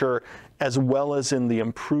feature as well as in the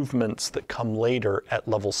improvements that come later at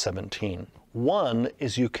level 17. One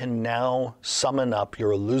is you can now summon up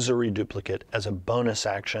your illusory duplicate as a bonus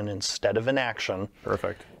action instead of an action.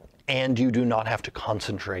 Perfect. And you do not have to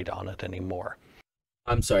concentrate on it anymore.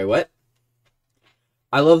 I'm sorry, what?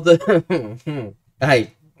 I love the...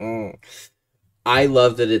 I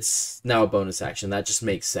love that it's now a bonus action. That just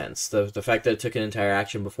makes sense. The fact that it took an entire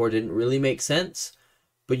action before didn't really make sense,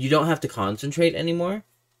 but you don't have to concentrate anymore.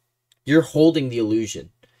 You're holding the illusion.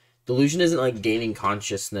 The illusion isn't like gaining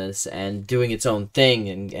consciousness and doing its own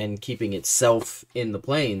thing and keeping itself in the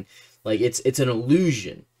plane. Like, it's an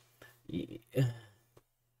illusion.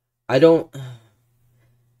 I don't...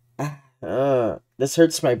 this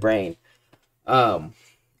hurts my brain.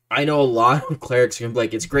 I know a lot of clerics are gonna be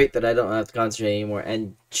like, it's great that I don't have to concentrate anymore.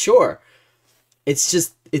 And sure, it's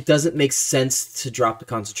just it doesn't make sense to drop the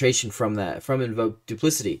concentration from invoke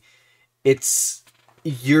duplicity. It's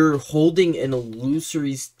you're holding an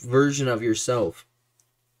illusory version of yourself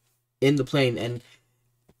in the plane and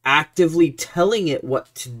actively telling it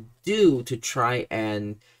what to do to try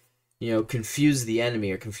and confuse the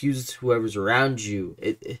enemy or confuse whoever's around you.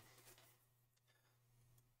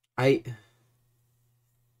 I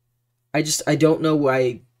I don't know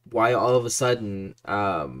why all of a sudden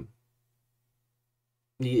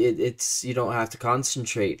it's you don't have to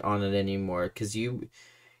concentrate on it anymore, because you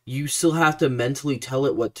still have to mentally tell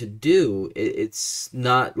it what to do. It's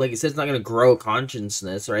not, like I said, it's not going to grow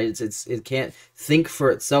consciousness, right? It can't think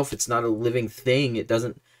for itself. It's not a living thing. It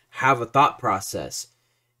doesn't have a thought process.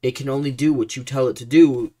 It can only do what you tell it to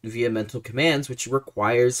do via mental commands, which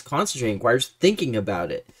requires concentrating, requires thinking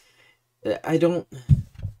about it. I don't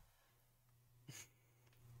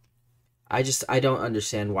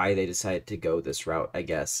understand why they decided to go this route. I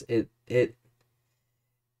guess it's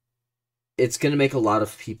going to make a lot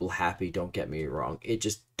of people happy, don't get me wrong. It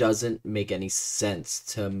just doesn't make any sense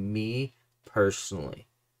to me personally.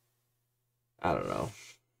 I don't know.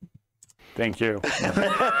 Thank you.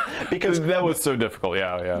 Because that was so difficult.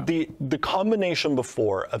 Yeah. The combination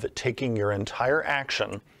before of it taking your entire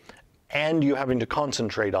action and you having to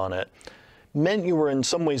concentrate on it meant you were in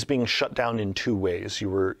some ways being shut down in two ways. You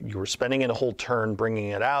were spending a whole turn bringing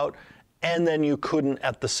it out, and then you couldn't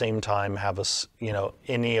at the same time have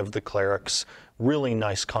any of the clerics really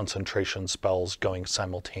nice concentration spells going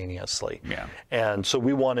simultaneously. Yeah. And so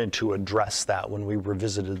we wanted to address that when we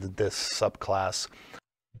revisited this subclass.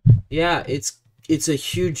 Yeah, it's a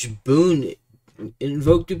huge boon.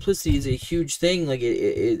 Invoke duplicity is a huge thing. Like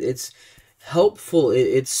it's helpful.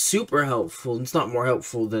 It's super helpful. It's not more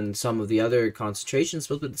helpful than some of the other concentration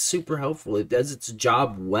spells, but it's super helpful. It does its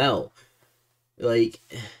job well. Like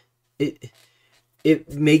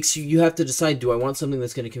it makes you have to decide, do I want something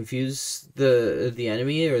that's going to confuse the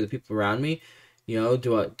enemy or the people around me?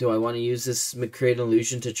 Do I want to use this, create an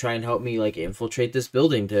illusion to try and help me like infiltrate this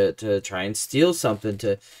building, to try and steal something,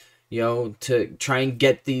 to try and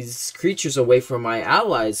get these creatures away from my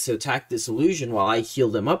allies to attack this illusion while I heal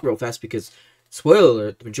them up real fast, because spoiler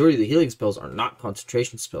alert, the majority of the healing spells are not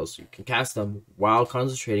concentration spells. You can cast them while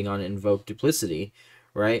concentrating on invoke duplicity,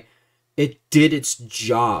 right? It did its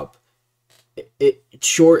job.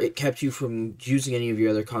 It kept you from using any of your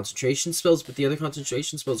other concentration spells, but the other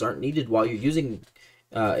concentration spells aren't needed while you're using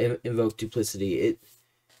invoke duplicity.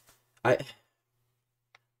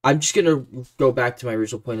 I'm just gonna go back to my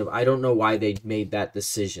original point of, I don't know why they made that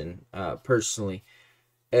decision personally,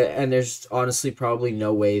 and there's honestly probably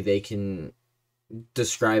no way they can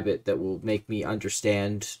describe it that will make me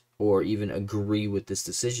understand or even agree with this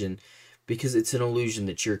decision, because it's an illusion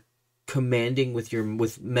that you're commanding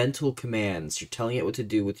with mental commands. You're telling it what to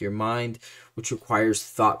do with your mind, which requires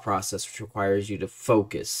thought process, which requires you to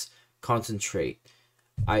focus, concentrate.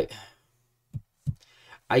 I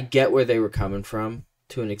get where they were coming from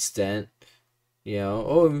to an extent.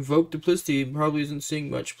 Invoke duplicity probably isn't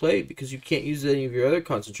seeing much play because you can't use any of your other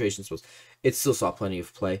concentration spells. It still saw plenty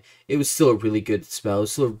of play. It was still a really good spell. It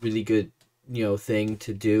was still a really good thing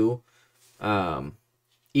to do.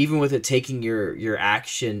 Even with it taking your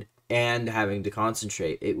action and having to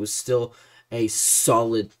concentrate, it was still a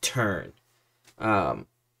solid turn. I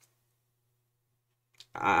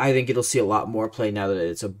think it'll see a lot more play now that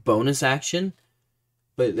it's a bonus action,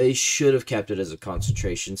 but they should have kept it as a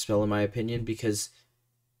concentration spell, in my opinion, because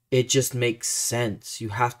it just makes sense. You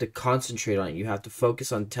have to concentrate on it. You have to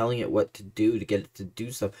focus on telling it what to do to get it to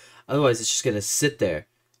do stuff. Otherwise, it's just going to sit there.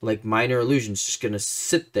 Like minor illusions, just going to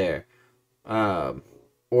sit there.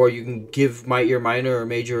 Or you can give your minor or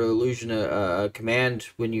major illusion a command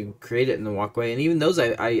when you create it and then walk away. And even those,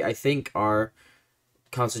 I think, are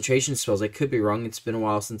concentration spells. I could be wrong. It's been a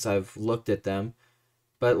while since I've looked at them.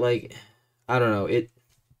 But, like, I don't know.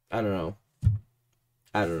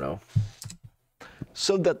 I don't know.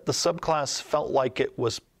 So that the subclass felt like it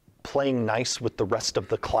was playing nice with the rest of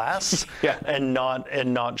the class, yeah, and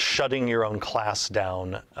not shutting your own class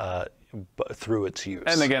down through its use.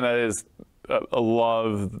 And again, that is a lot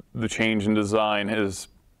of the change in design is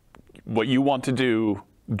what you want to do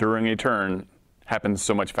during a turn happens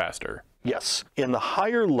so much faster. Yes. In the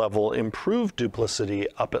higher level improved duplicity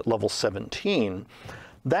up at level 17,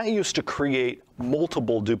 that used to create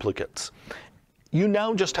multiple duplicates. You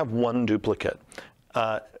now just have one duplicate.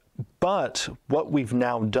 But what we've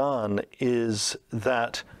now done is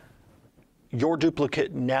that your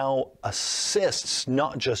duplicate now assists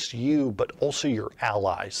not just you, but also your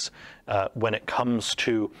allies when it comes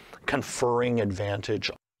to conferring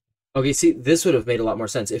advantage. Okay, see, this would have made a lot more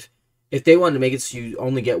sense if they wanted to make it so you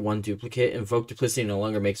only get one duplicate. Invoke duplicity no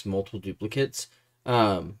longer makes multiple duplicates.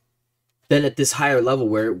 Then at this higher level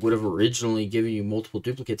where it would have originally given you multiple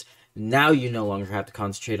duplicates, now you no longer have to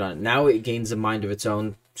concentrate on it. Now it gains a mind of its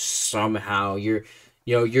own somehow. Your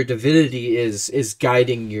divinity is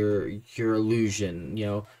guiding your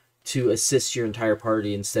illusion, to assist your entire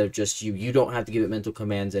party instead of just you. You don't have to give it mental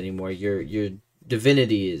commands anymore. Your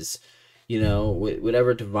divinity is,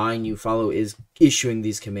 whatever divine you follow is issuing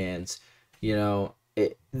these commands.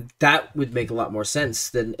 That would make a lot more sense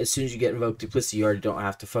than as soon as you get invoked duplicity, you already don't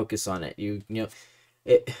have to focus on it.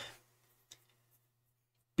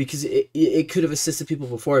 Because it could have assisted people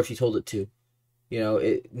before if you told it to.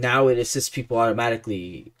 Now it assists people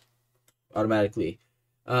automatically.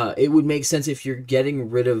 It would make sense if you're getting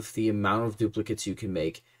rid of the amount of duplicates you can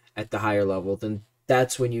make at the higher level, then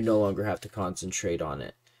that's when you no longer have to concentrate on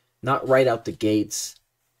it. Not right out the gates,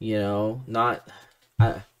 not...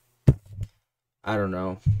 I don't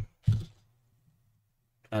know.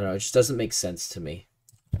 It just doesn't make sense to me.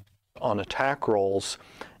 On attack rolls,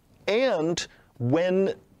 and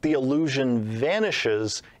when the illusion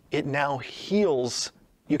vanishes, it now heals.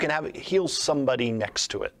 You can have it heal somebody next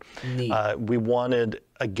to it. Neat. We wanted,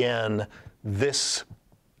 again, this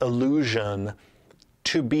illusion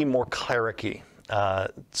to be more cleric-y,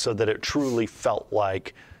 so that it truly felt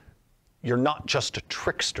like you're not just a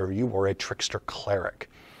trickster, you are a trickster cleric.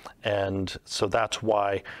 And so that's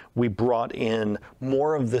why we brought in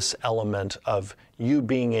more of this element of you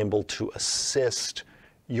being able to assist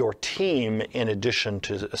your team in addition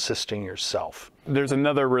to assisting yourself. There's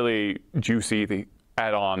another really juicy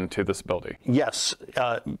add-on to this ability. Yes,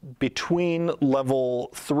 between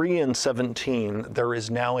level 3 and 17, there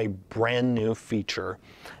is now a brand new feature,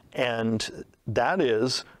 and that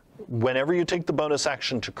is whenever you take the bonus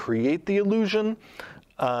action to create the illusion,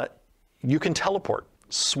 you can teleport,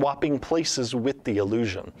 swapping places with the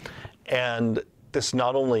illusion. And this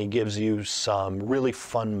not only gives you some really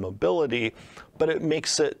fun mobility, but it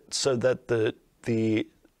makes it so that the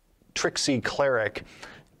tricksy cleric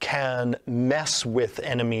can mess with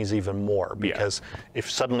enemies even more, because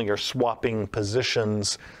if suddenly you're swapping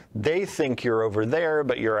positions, they think you're over there,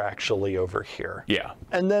 but you're actually over here. Yeah.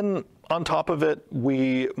 And then on top of it,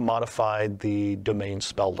 we modified the domain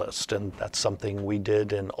spell list, and that's something we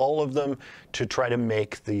did in all of them to try to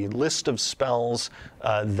make the list of spells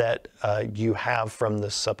that you have from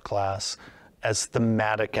this subclass as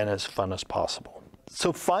thematic and as fun as possible.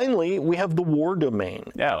 So finally, we have the war domain.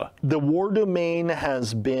 Yeah. The war domain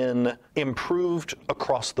has been improved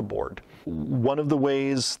across the board. One of the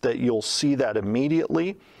ways that you'll see that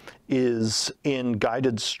immediately is in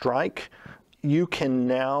Guided Strike. You can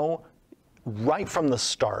now, right from the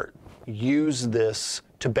start, use this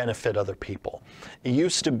to benefit other people. It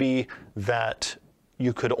used to be that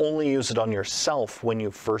you could only use it on yourself when you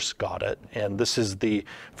first got it. And this is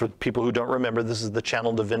for people who don't remember, this is the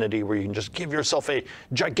channel divinity where you can just give yourself a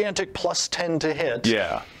gigantic +10 to hit.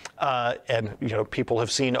 Yeah. And people have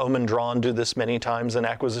seen Omen Drawn do this many times in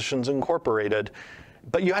Acquisitions Incorporated.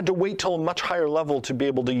 But you had to wait till a much higher level to be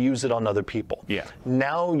able to use it on other people. Yeah.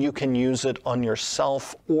 Now you can use it on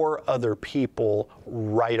yourself or other people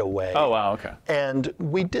right away. Oh, wow, okay. And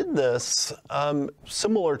we did this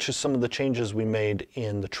similar to some of the changes we made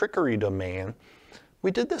in the trickery domain. We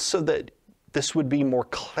did this so that this would be more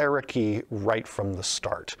cleric-y right from the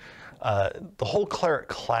start. The whole cleric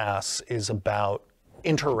class is about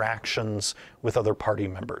interactions with other party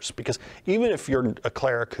members, because even if you're a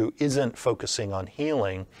cleric who isn't focusing on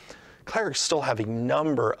healing, clerics still have a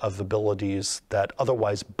number of abilities that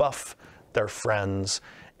otherwise buff their friends,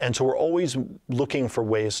 and so we're always looking for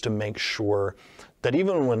ways to make sure that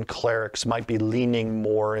even when clerics might be leaning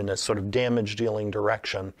more in a sort of damage dealing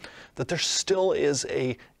direction, that there still is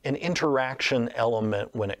an interaction element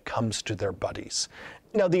when it comes to their buddies.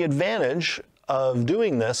 Now, the advantage of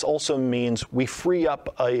doing this also means we free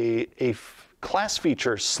up a class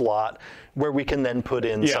feature slot where we can then put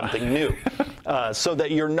in something new, so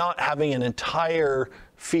that you're not having an entire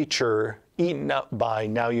feature eaten up by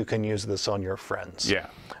now you can use this on your friends. Yeah.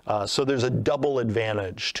 So there's a double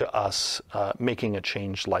advantage to us making a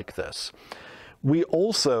change like this. We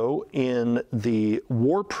also, in the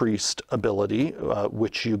War Priest ability,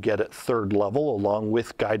 which you get at 3rd level along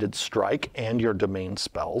with Guided Strike and your domain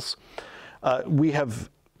spells, we have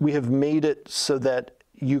made it so that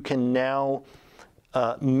you can now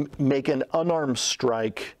make an unarmed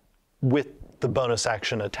strike with the bonus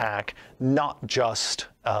action attack, not just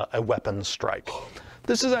a weapon strike.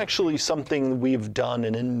 This is actually something we've done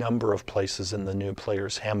in a number of places in the new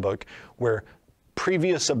Player's Handbook, where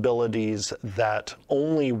previous abilities that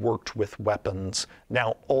only worked with weapons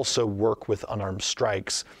now also work with unarmed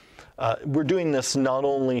strikes. We're doing this not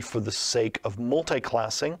only for the sake of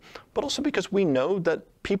multi-classing, but also because we know that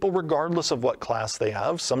people, regardless of what class they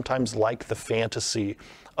have, sometimes like the fantasy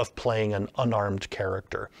of playing an unarmed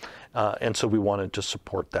character. And so we wanted to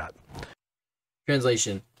support that.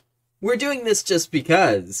 Translation. We're doing this just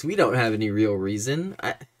because. We don't have any real reason.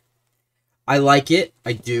 I like it.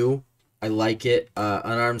 I do. I like it.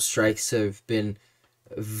 Unarmed strikes have been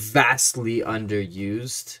vastly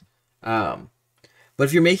underused. But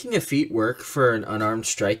if you're making a feat work for an unarmed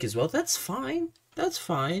strike as well, that's fine. That's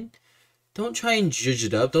fine. Don't try and judge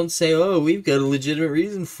it up. Don't say, oh, we've got a legitimate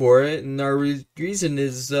reason for it, and our reason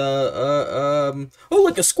is, oh,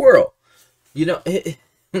 look, a squirrel. You know,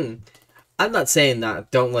 I'm not saying that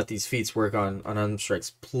don't let these feats work on unarmed strikes.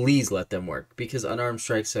 Please let them work, because unarmed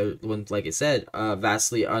strikes are, like I said,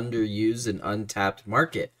 vastly underused and untapped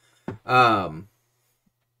market.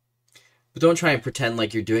 But don't try and pretend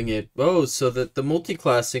like you're doing it, oh, so that the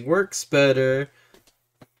multi-classing works better.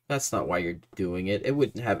 That's not why you're doing it. It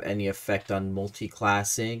wouldn't have any effect on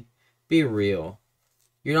multi-classing. Be real.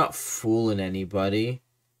 You're not fooling anybody.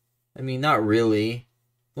 I mean, not really.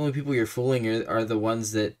 The only people you're fooling are the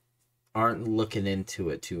ones that aren't looking into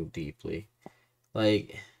it too deeply.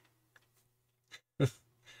 Like,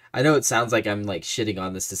 I know it sounds like I'm like shitting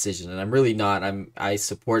on this decision, and I'm really not. I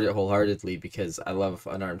support it wholeheartedly because I love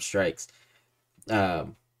unarmed strikes.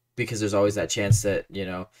 Because there's always that chance that, you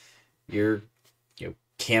know, you're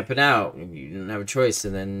camping out and you don't have a choice,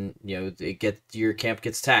 and then, you know, your camp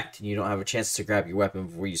gets attacked and you don't have a chance to grab your weapon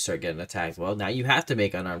before you start getting attacked. Well, now you have to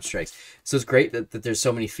make unarmed strikes. So it's great that there's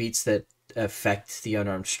so many feats that affect the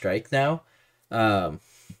unarmed strike now.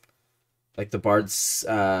 Like the Bard's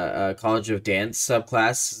College of Dance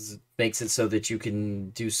subclass makes it so that you can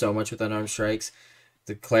do so much with unarmed strikes.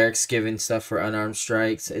 The Clerics giving stuff for unarmed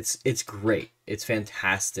strikes. It's great. It's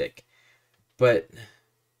fantastic. But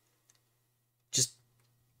just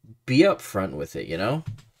be upfront with it, you know?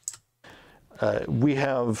 We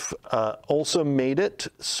have also made it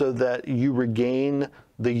so that you regain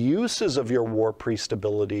the uses of your War Priest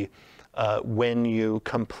ability when you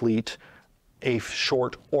complete a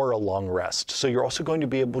short or a long rest. So you're also going to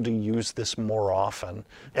be able to use this more often.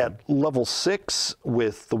 At level 6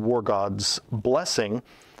 with the War God's Blessing,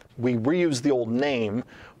 we reuse the old name,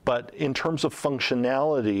 but in terms of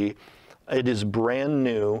functionality, it is brand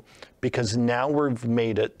new because now we've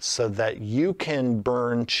made it so that you can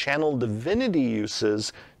burn Channel Divinity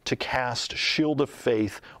uses to cast Shield of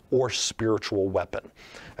Faith or Spiritual Weapon.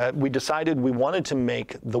 We decided we wanted to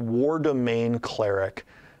make the War Domain Cleric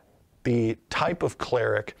the type of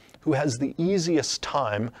cleric who has the easiest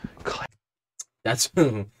time. That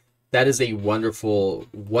is a wonderful,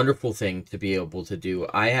 wonderful thing to be able to do.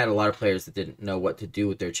 I had a lot of players that didn't know what to do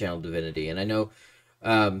with their Channel Divinity, and I know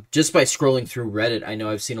just by scrolling through Reddit, I know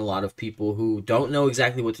I've seen a lot of people who don't know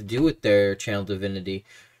exactly what to do with their Channel Divinity.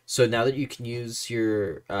 So now that you can use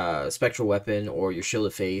your Spectral Weapon or your Shield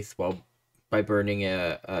of Faith by burning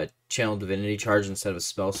a Channel Divinity charge instead of a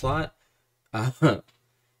spell slot,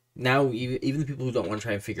 now even the people who don't want to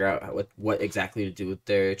try and figure out what exactly to do with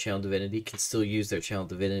their Channel Divinity can still use their Channel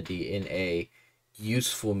Divinity in a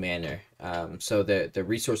useful manner. So the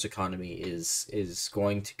resource economy is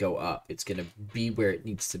going to go up. It's going to be where it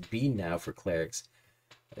needs to be now for clerics.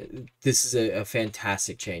 This is a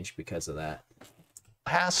fantastic change because of that.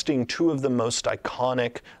 Casting two of the most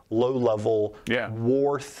iconic low-level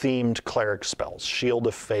war-themed cleric spells, Shield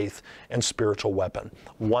of Faith and Spiritual Weapon.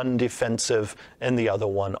 One defensive and the other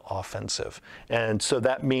one offensive. And so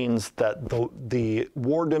that means that the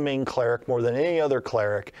War Domain Cleric, more than any other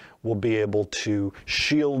cleric, will be able to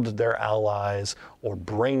shield their allies or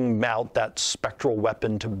bring out that spectral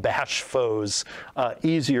weapon to bash foes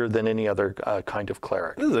easier than any other kind of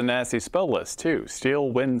cleric. This is a nasty spell list too. Steel,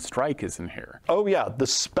 Wind, Strike is in here. Oh yeah, the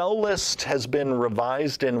spell list has been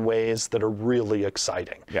revised in ways that are really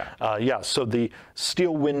exciting. Yeah. So the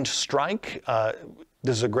Steel, Wind, Strike,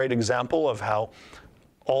 this is a great example of how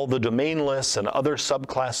all the domain lists and other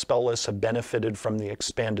subclass spell lists have benefited from the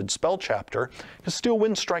expanded spell chapter, because Steel,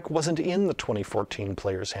 Wind, Strike wasn't in the 2014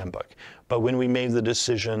 Player's Handbook. But when we made the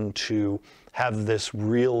decision to have this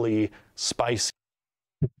really spicy...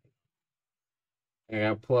 I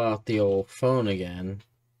gotta pull out the old phone again.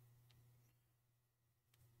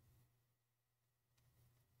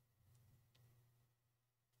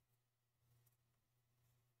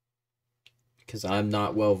 Because I'm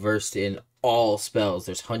not well versed in all spells.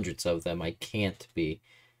 There's hundreds of them. I can't be.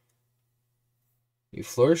 You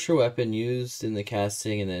flourish your weapon used in the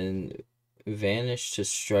casting and then vanish to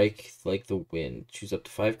strike like the wind. Choose up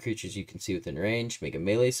to 5 creatures you can see within range. Make a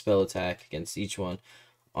melee spell attack against each one.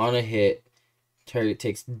 On a hit, target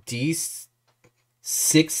takes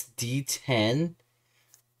 6d10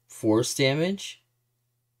 force damage.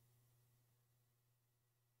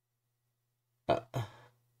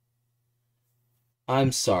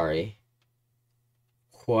 I'm sorry.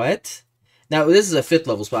 What? Now, this is a 5th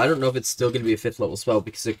level spell. I don't know if it's still going to be a 5th level spell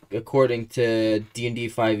because according to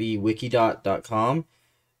dnd5ewiki.com,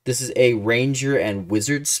 this is a ranger and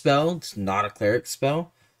wizard spell. It's not a cleric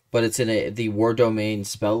spell, but it's in the war domain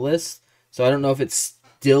spell list. So I don't know if it's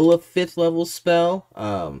still a 5th level spell.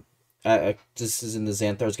 This is in the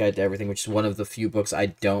Xanthar's Guide to Everything, which is one of the few books I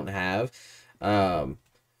don't have.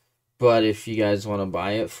 But if you guys want to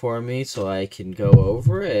buy it for me so I can go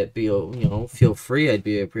over it, feel free. I'd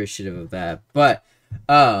be appreciative of that. But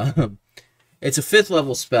it's a 5th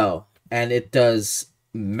level spell, and it does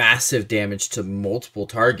massive damage to multiple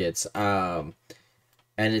targets. And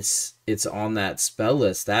it's on that spell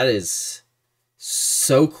list. That is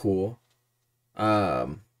so cool.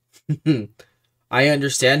 I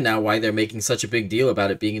understand now why they're making such a big deal about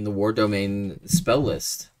it being in the war domain spell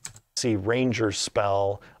list. See ranger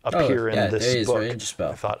spell appear in this book. Ranger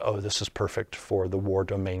spell. I thought, oh, this is perfect for the war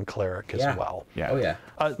domain cleric as well. Yeah. Oh yeah.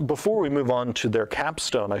 Before we move on to their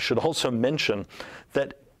capstone, I should also mention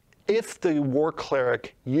that if the war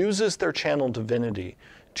cleric uses their channel divinity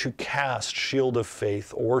to cast Shield of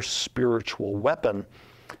Faith or spiritual weapon,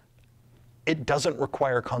 it doesn't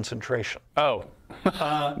require concentration. Oh,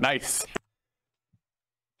 nice.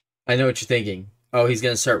 I know what you're thinking. Oh, he's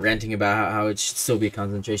going to start ranting about how it should still be a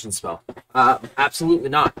concentration spell. Absolutely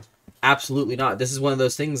not. Absolutely not. This is one of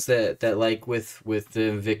those things that like with the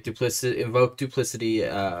invoke duplicity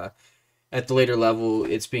at the later level,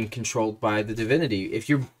 it's being controlled by the divinity. If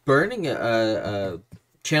you're burning a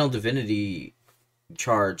channel divinity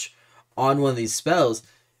charge on one of these spells,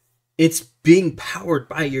 it's being powered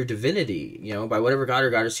by your divinity, by whatever god or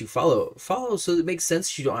goddess you follow. So it makes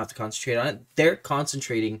sense you don't have to concentrate on it. They're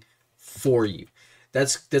concentrating for you.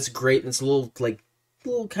 That's great. It's a little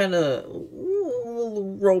kind of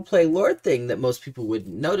role play lore thing that most people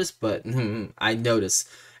wouldn't notice, but I notice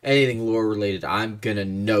anything lore related. I'm gonna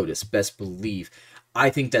notice. Best believe. I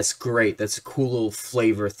think that's great. That's a cool little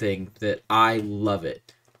flavor thing that I love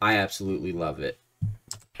it. I absolutely love it.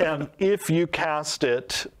 And if you cast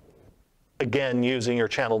it again using your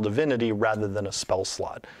channel divinity rather than a spell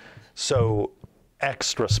slot, so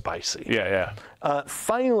extra spicy. Yeah.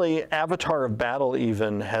 Finally, Avatar of Battle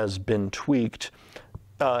even has been tweaked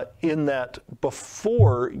in that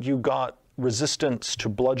before you got resistance to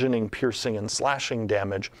bludgeoning, piercing, and slashing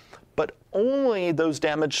damage, but only those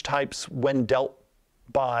damage types when dealt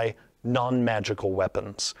by non-magical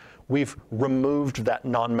weapons. We've removed that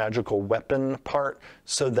non-magical weapon part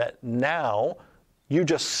so that now you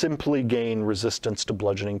just simply gain resistance to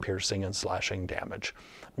bludgeoning, piercing, and slashing damage.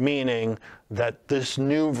 Meaning that this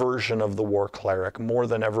new version of the War Cleric, more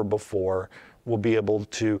than ever before, will be able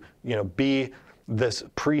to, be this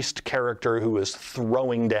priest character who is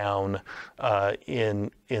throwing down in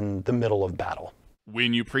the middle of battle.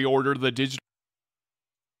 When you pre-order the digital...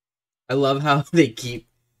 I love how they keep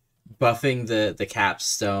buffing the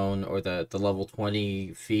capstone or the level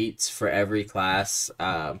 20 feats for every class,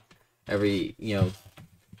 every,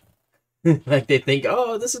 like they think,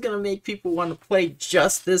 oh, this is going to make people want to play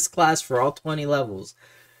just this class for all 20 levels.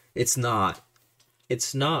 It's not.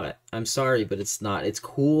 It's not. I'm sorry, but it's not. It's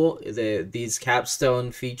cool. These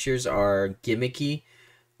capstone features are gimmicky,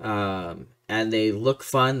 and they look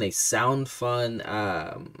fun. They sound fun.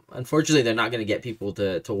 Unfortunately, they're not going to get people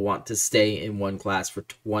to want to stay in one class for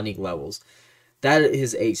 20 levels. That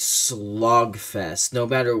is a slog fest, no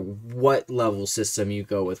matter what level system you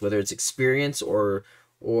go with, whether it's experience or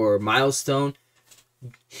milestone.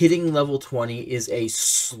 Hitting level 20 is a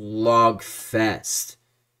slog fest.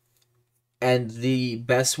 And the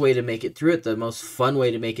best way to make it through it, the most fun way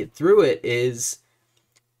to make it through it, is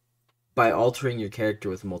by altering your character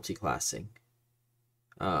with multi-classing.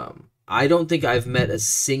 I don't think I've met a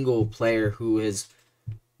single player who has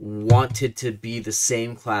wanted to be the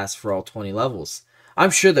same class for all 20 levels. I'm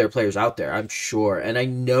sure there are players out there, I'm sure. And I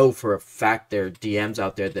know for a fact there are DMs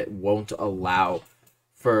out there that won't allow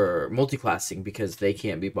for multi-classing because they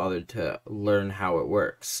can't be bothered to learn how it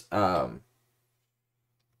works.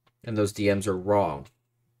 And those DMs are wrong.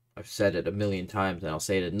 I've said it a million times, and I'll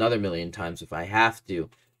say it another million times if I have to.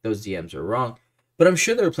 Those DMs are wrong. But I'm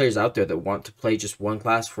sure there are players out there that want to play just one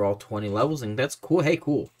class for all 20 levels, and that's cool. Hey,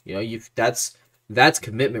 cool. You know, that's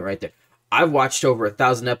commitment right there. I've watched over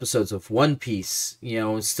 1,000 episodes of One Piece, you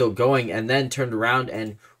know, still going, and then turned around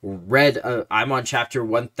and read. I'm on chapter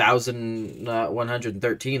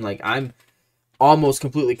 1,113. Like, I'm almost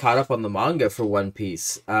completely caught up on the manga for One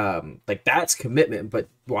Piece. Like, that's commitment. But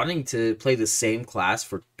wanting to play the same class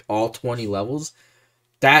for all 20 levels,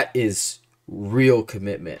 that is real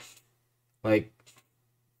commitment. Like,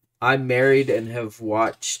 I'm married and have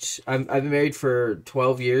watched. I've been married for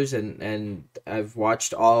 12 years, and I've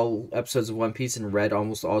watched all episodes of One Piece and read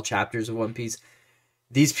almost all chapters of One Piece.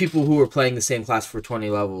 These people who are playing the same class for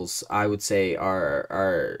 20 levels, I would say,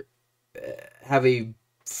 are have a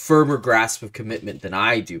firmer grasp of commitment than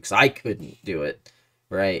I do, because I couldn't do it,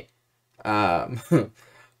 right? Um,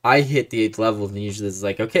 I hit the 8th level, and usually it's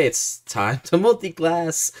like, okay, it's time to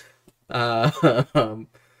multi-class. So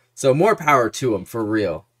more power to them, for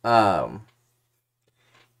real. But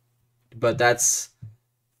that's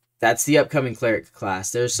the upcoming cleric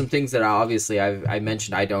class. There's some things that I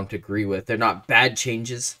mentioned I don't agree with. They're not bad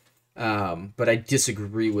changes, but I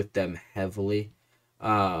disagree with them heavily.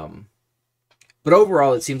 But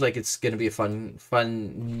overall, it seems like it's going to be a fun,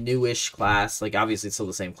 newish class. Like, obviously, it's still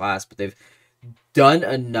the same class, but they've done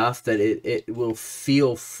enough that it will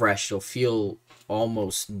feel fresh. It'll feel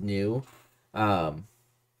almost new.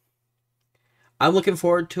 I'm looking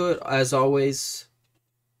forward to it, as always.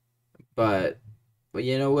 But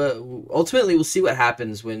you know what? Ultimately, we'll see what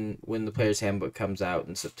happens when the player's handbook comes out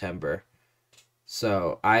in September.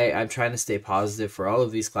 So I'm trying to stay positive for all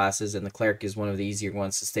of these classes, and the cleric is one of the easier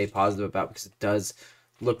ones to stay positive about, because it does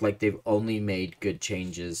look like they've only made good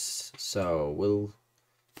changes. So we'll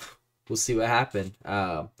see what happens.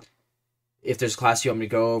 If there's a class you want me to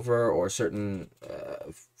go over, or a certain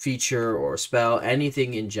feature or spell,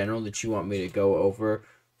 anything in general that you want me to go over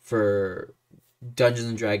for Dungeons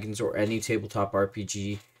and Dragons or any tabletop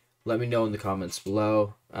RPG, let me know in the comments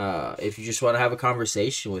below. If you just want to have a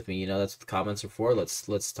conversation with me, you know, that's what the comments are for.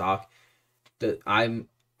 Let's talk. I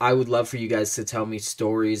would love for you guys to tell me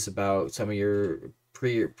stories about some of your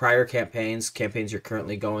prior campaigns you're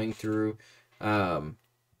currently going through.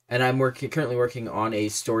 And I'm currently working on a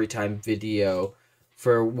storytime video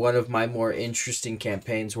for one of my more interesting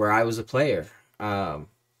campaigns where I was a player. I'm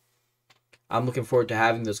looking forward to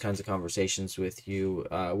having those kinds of conversations with you.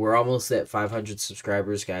 We're almost at 500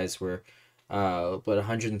 subscribers, guys. We're about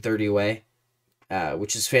 130 away,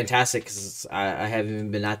 which is fantastic, because I haven't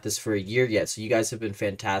even been at this for a year yet. So you guys have been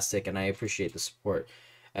fantastic, and I appreciate the support.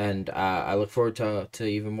 And I look forward to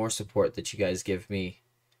even more support that you guys give me.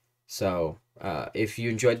 So if you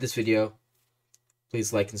enjoyed this video,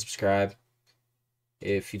 please like and subscribe.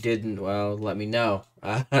 If you didn't, well, let me know,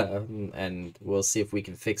 and we'll see if we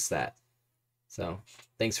can fix that. So,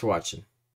 thanks for watching.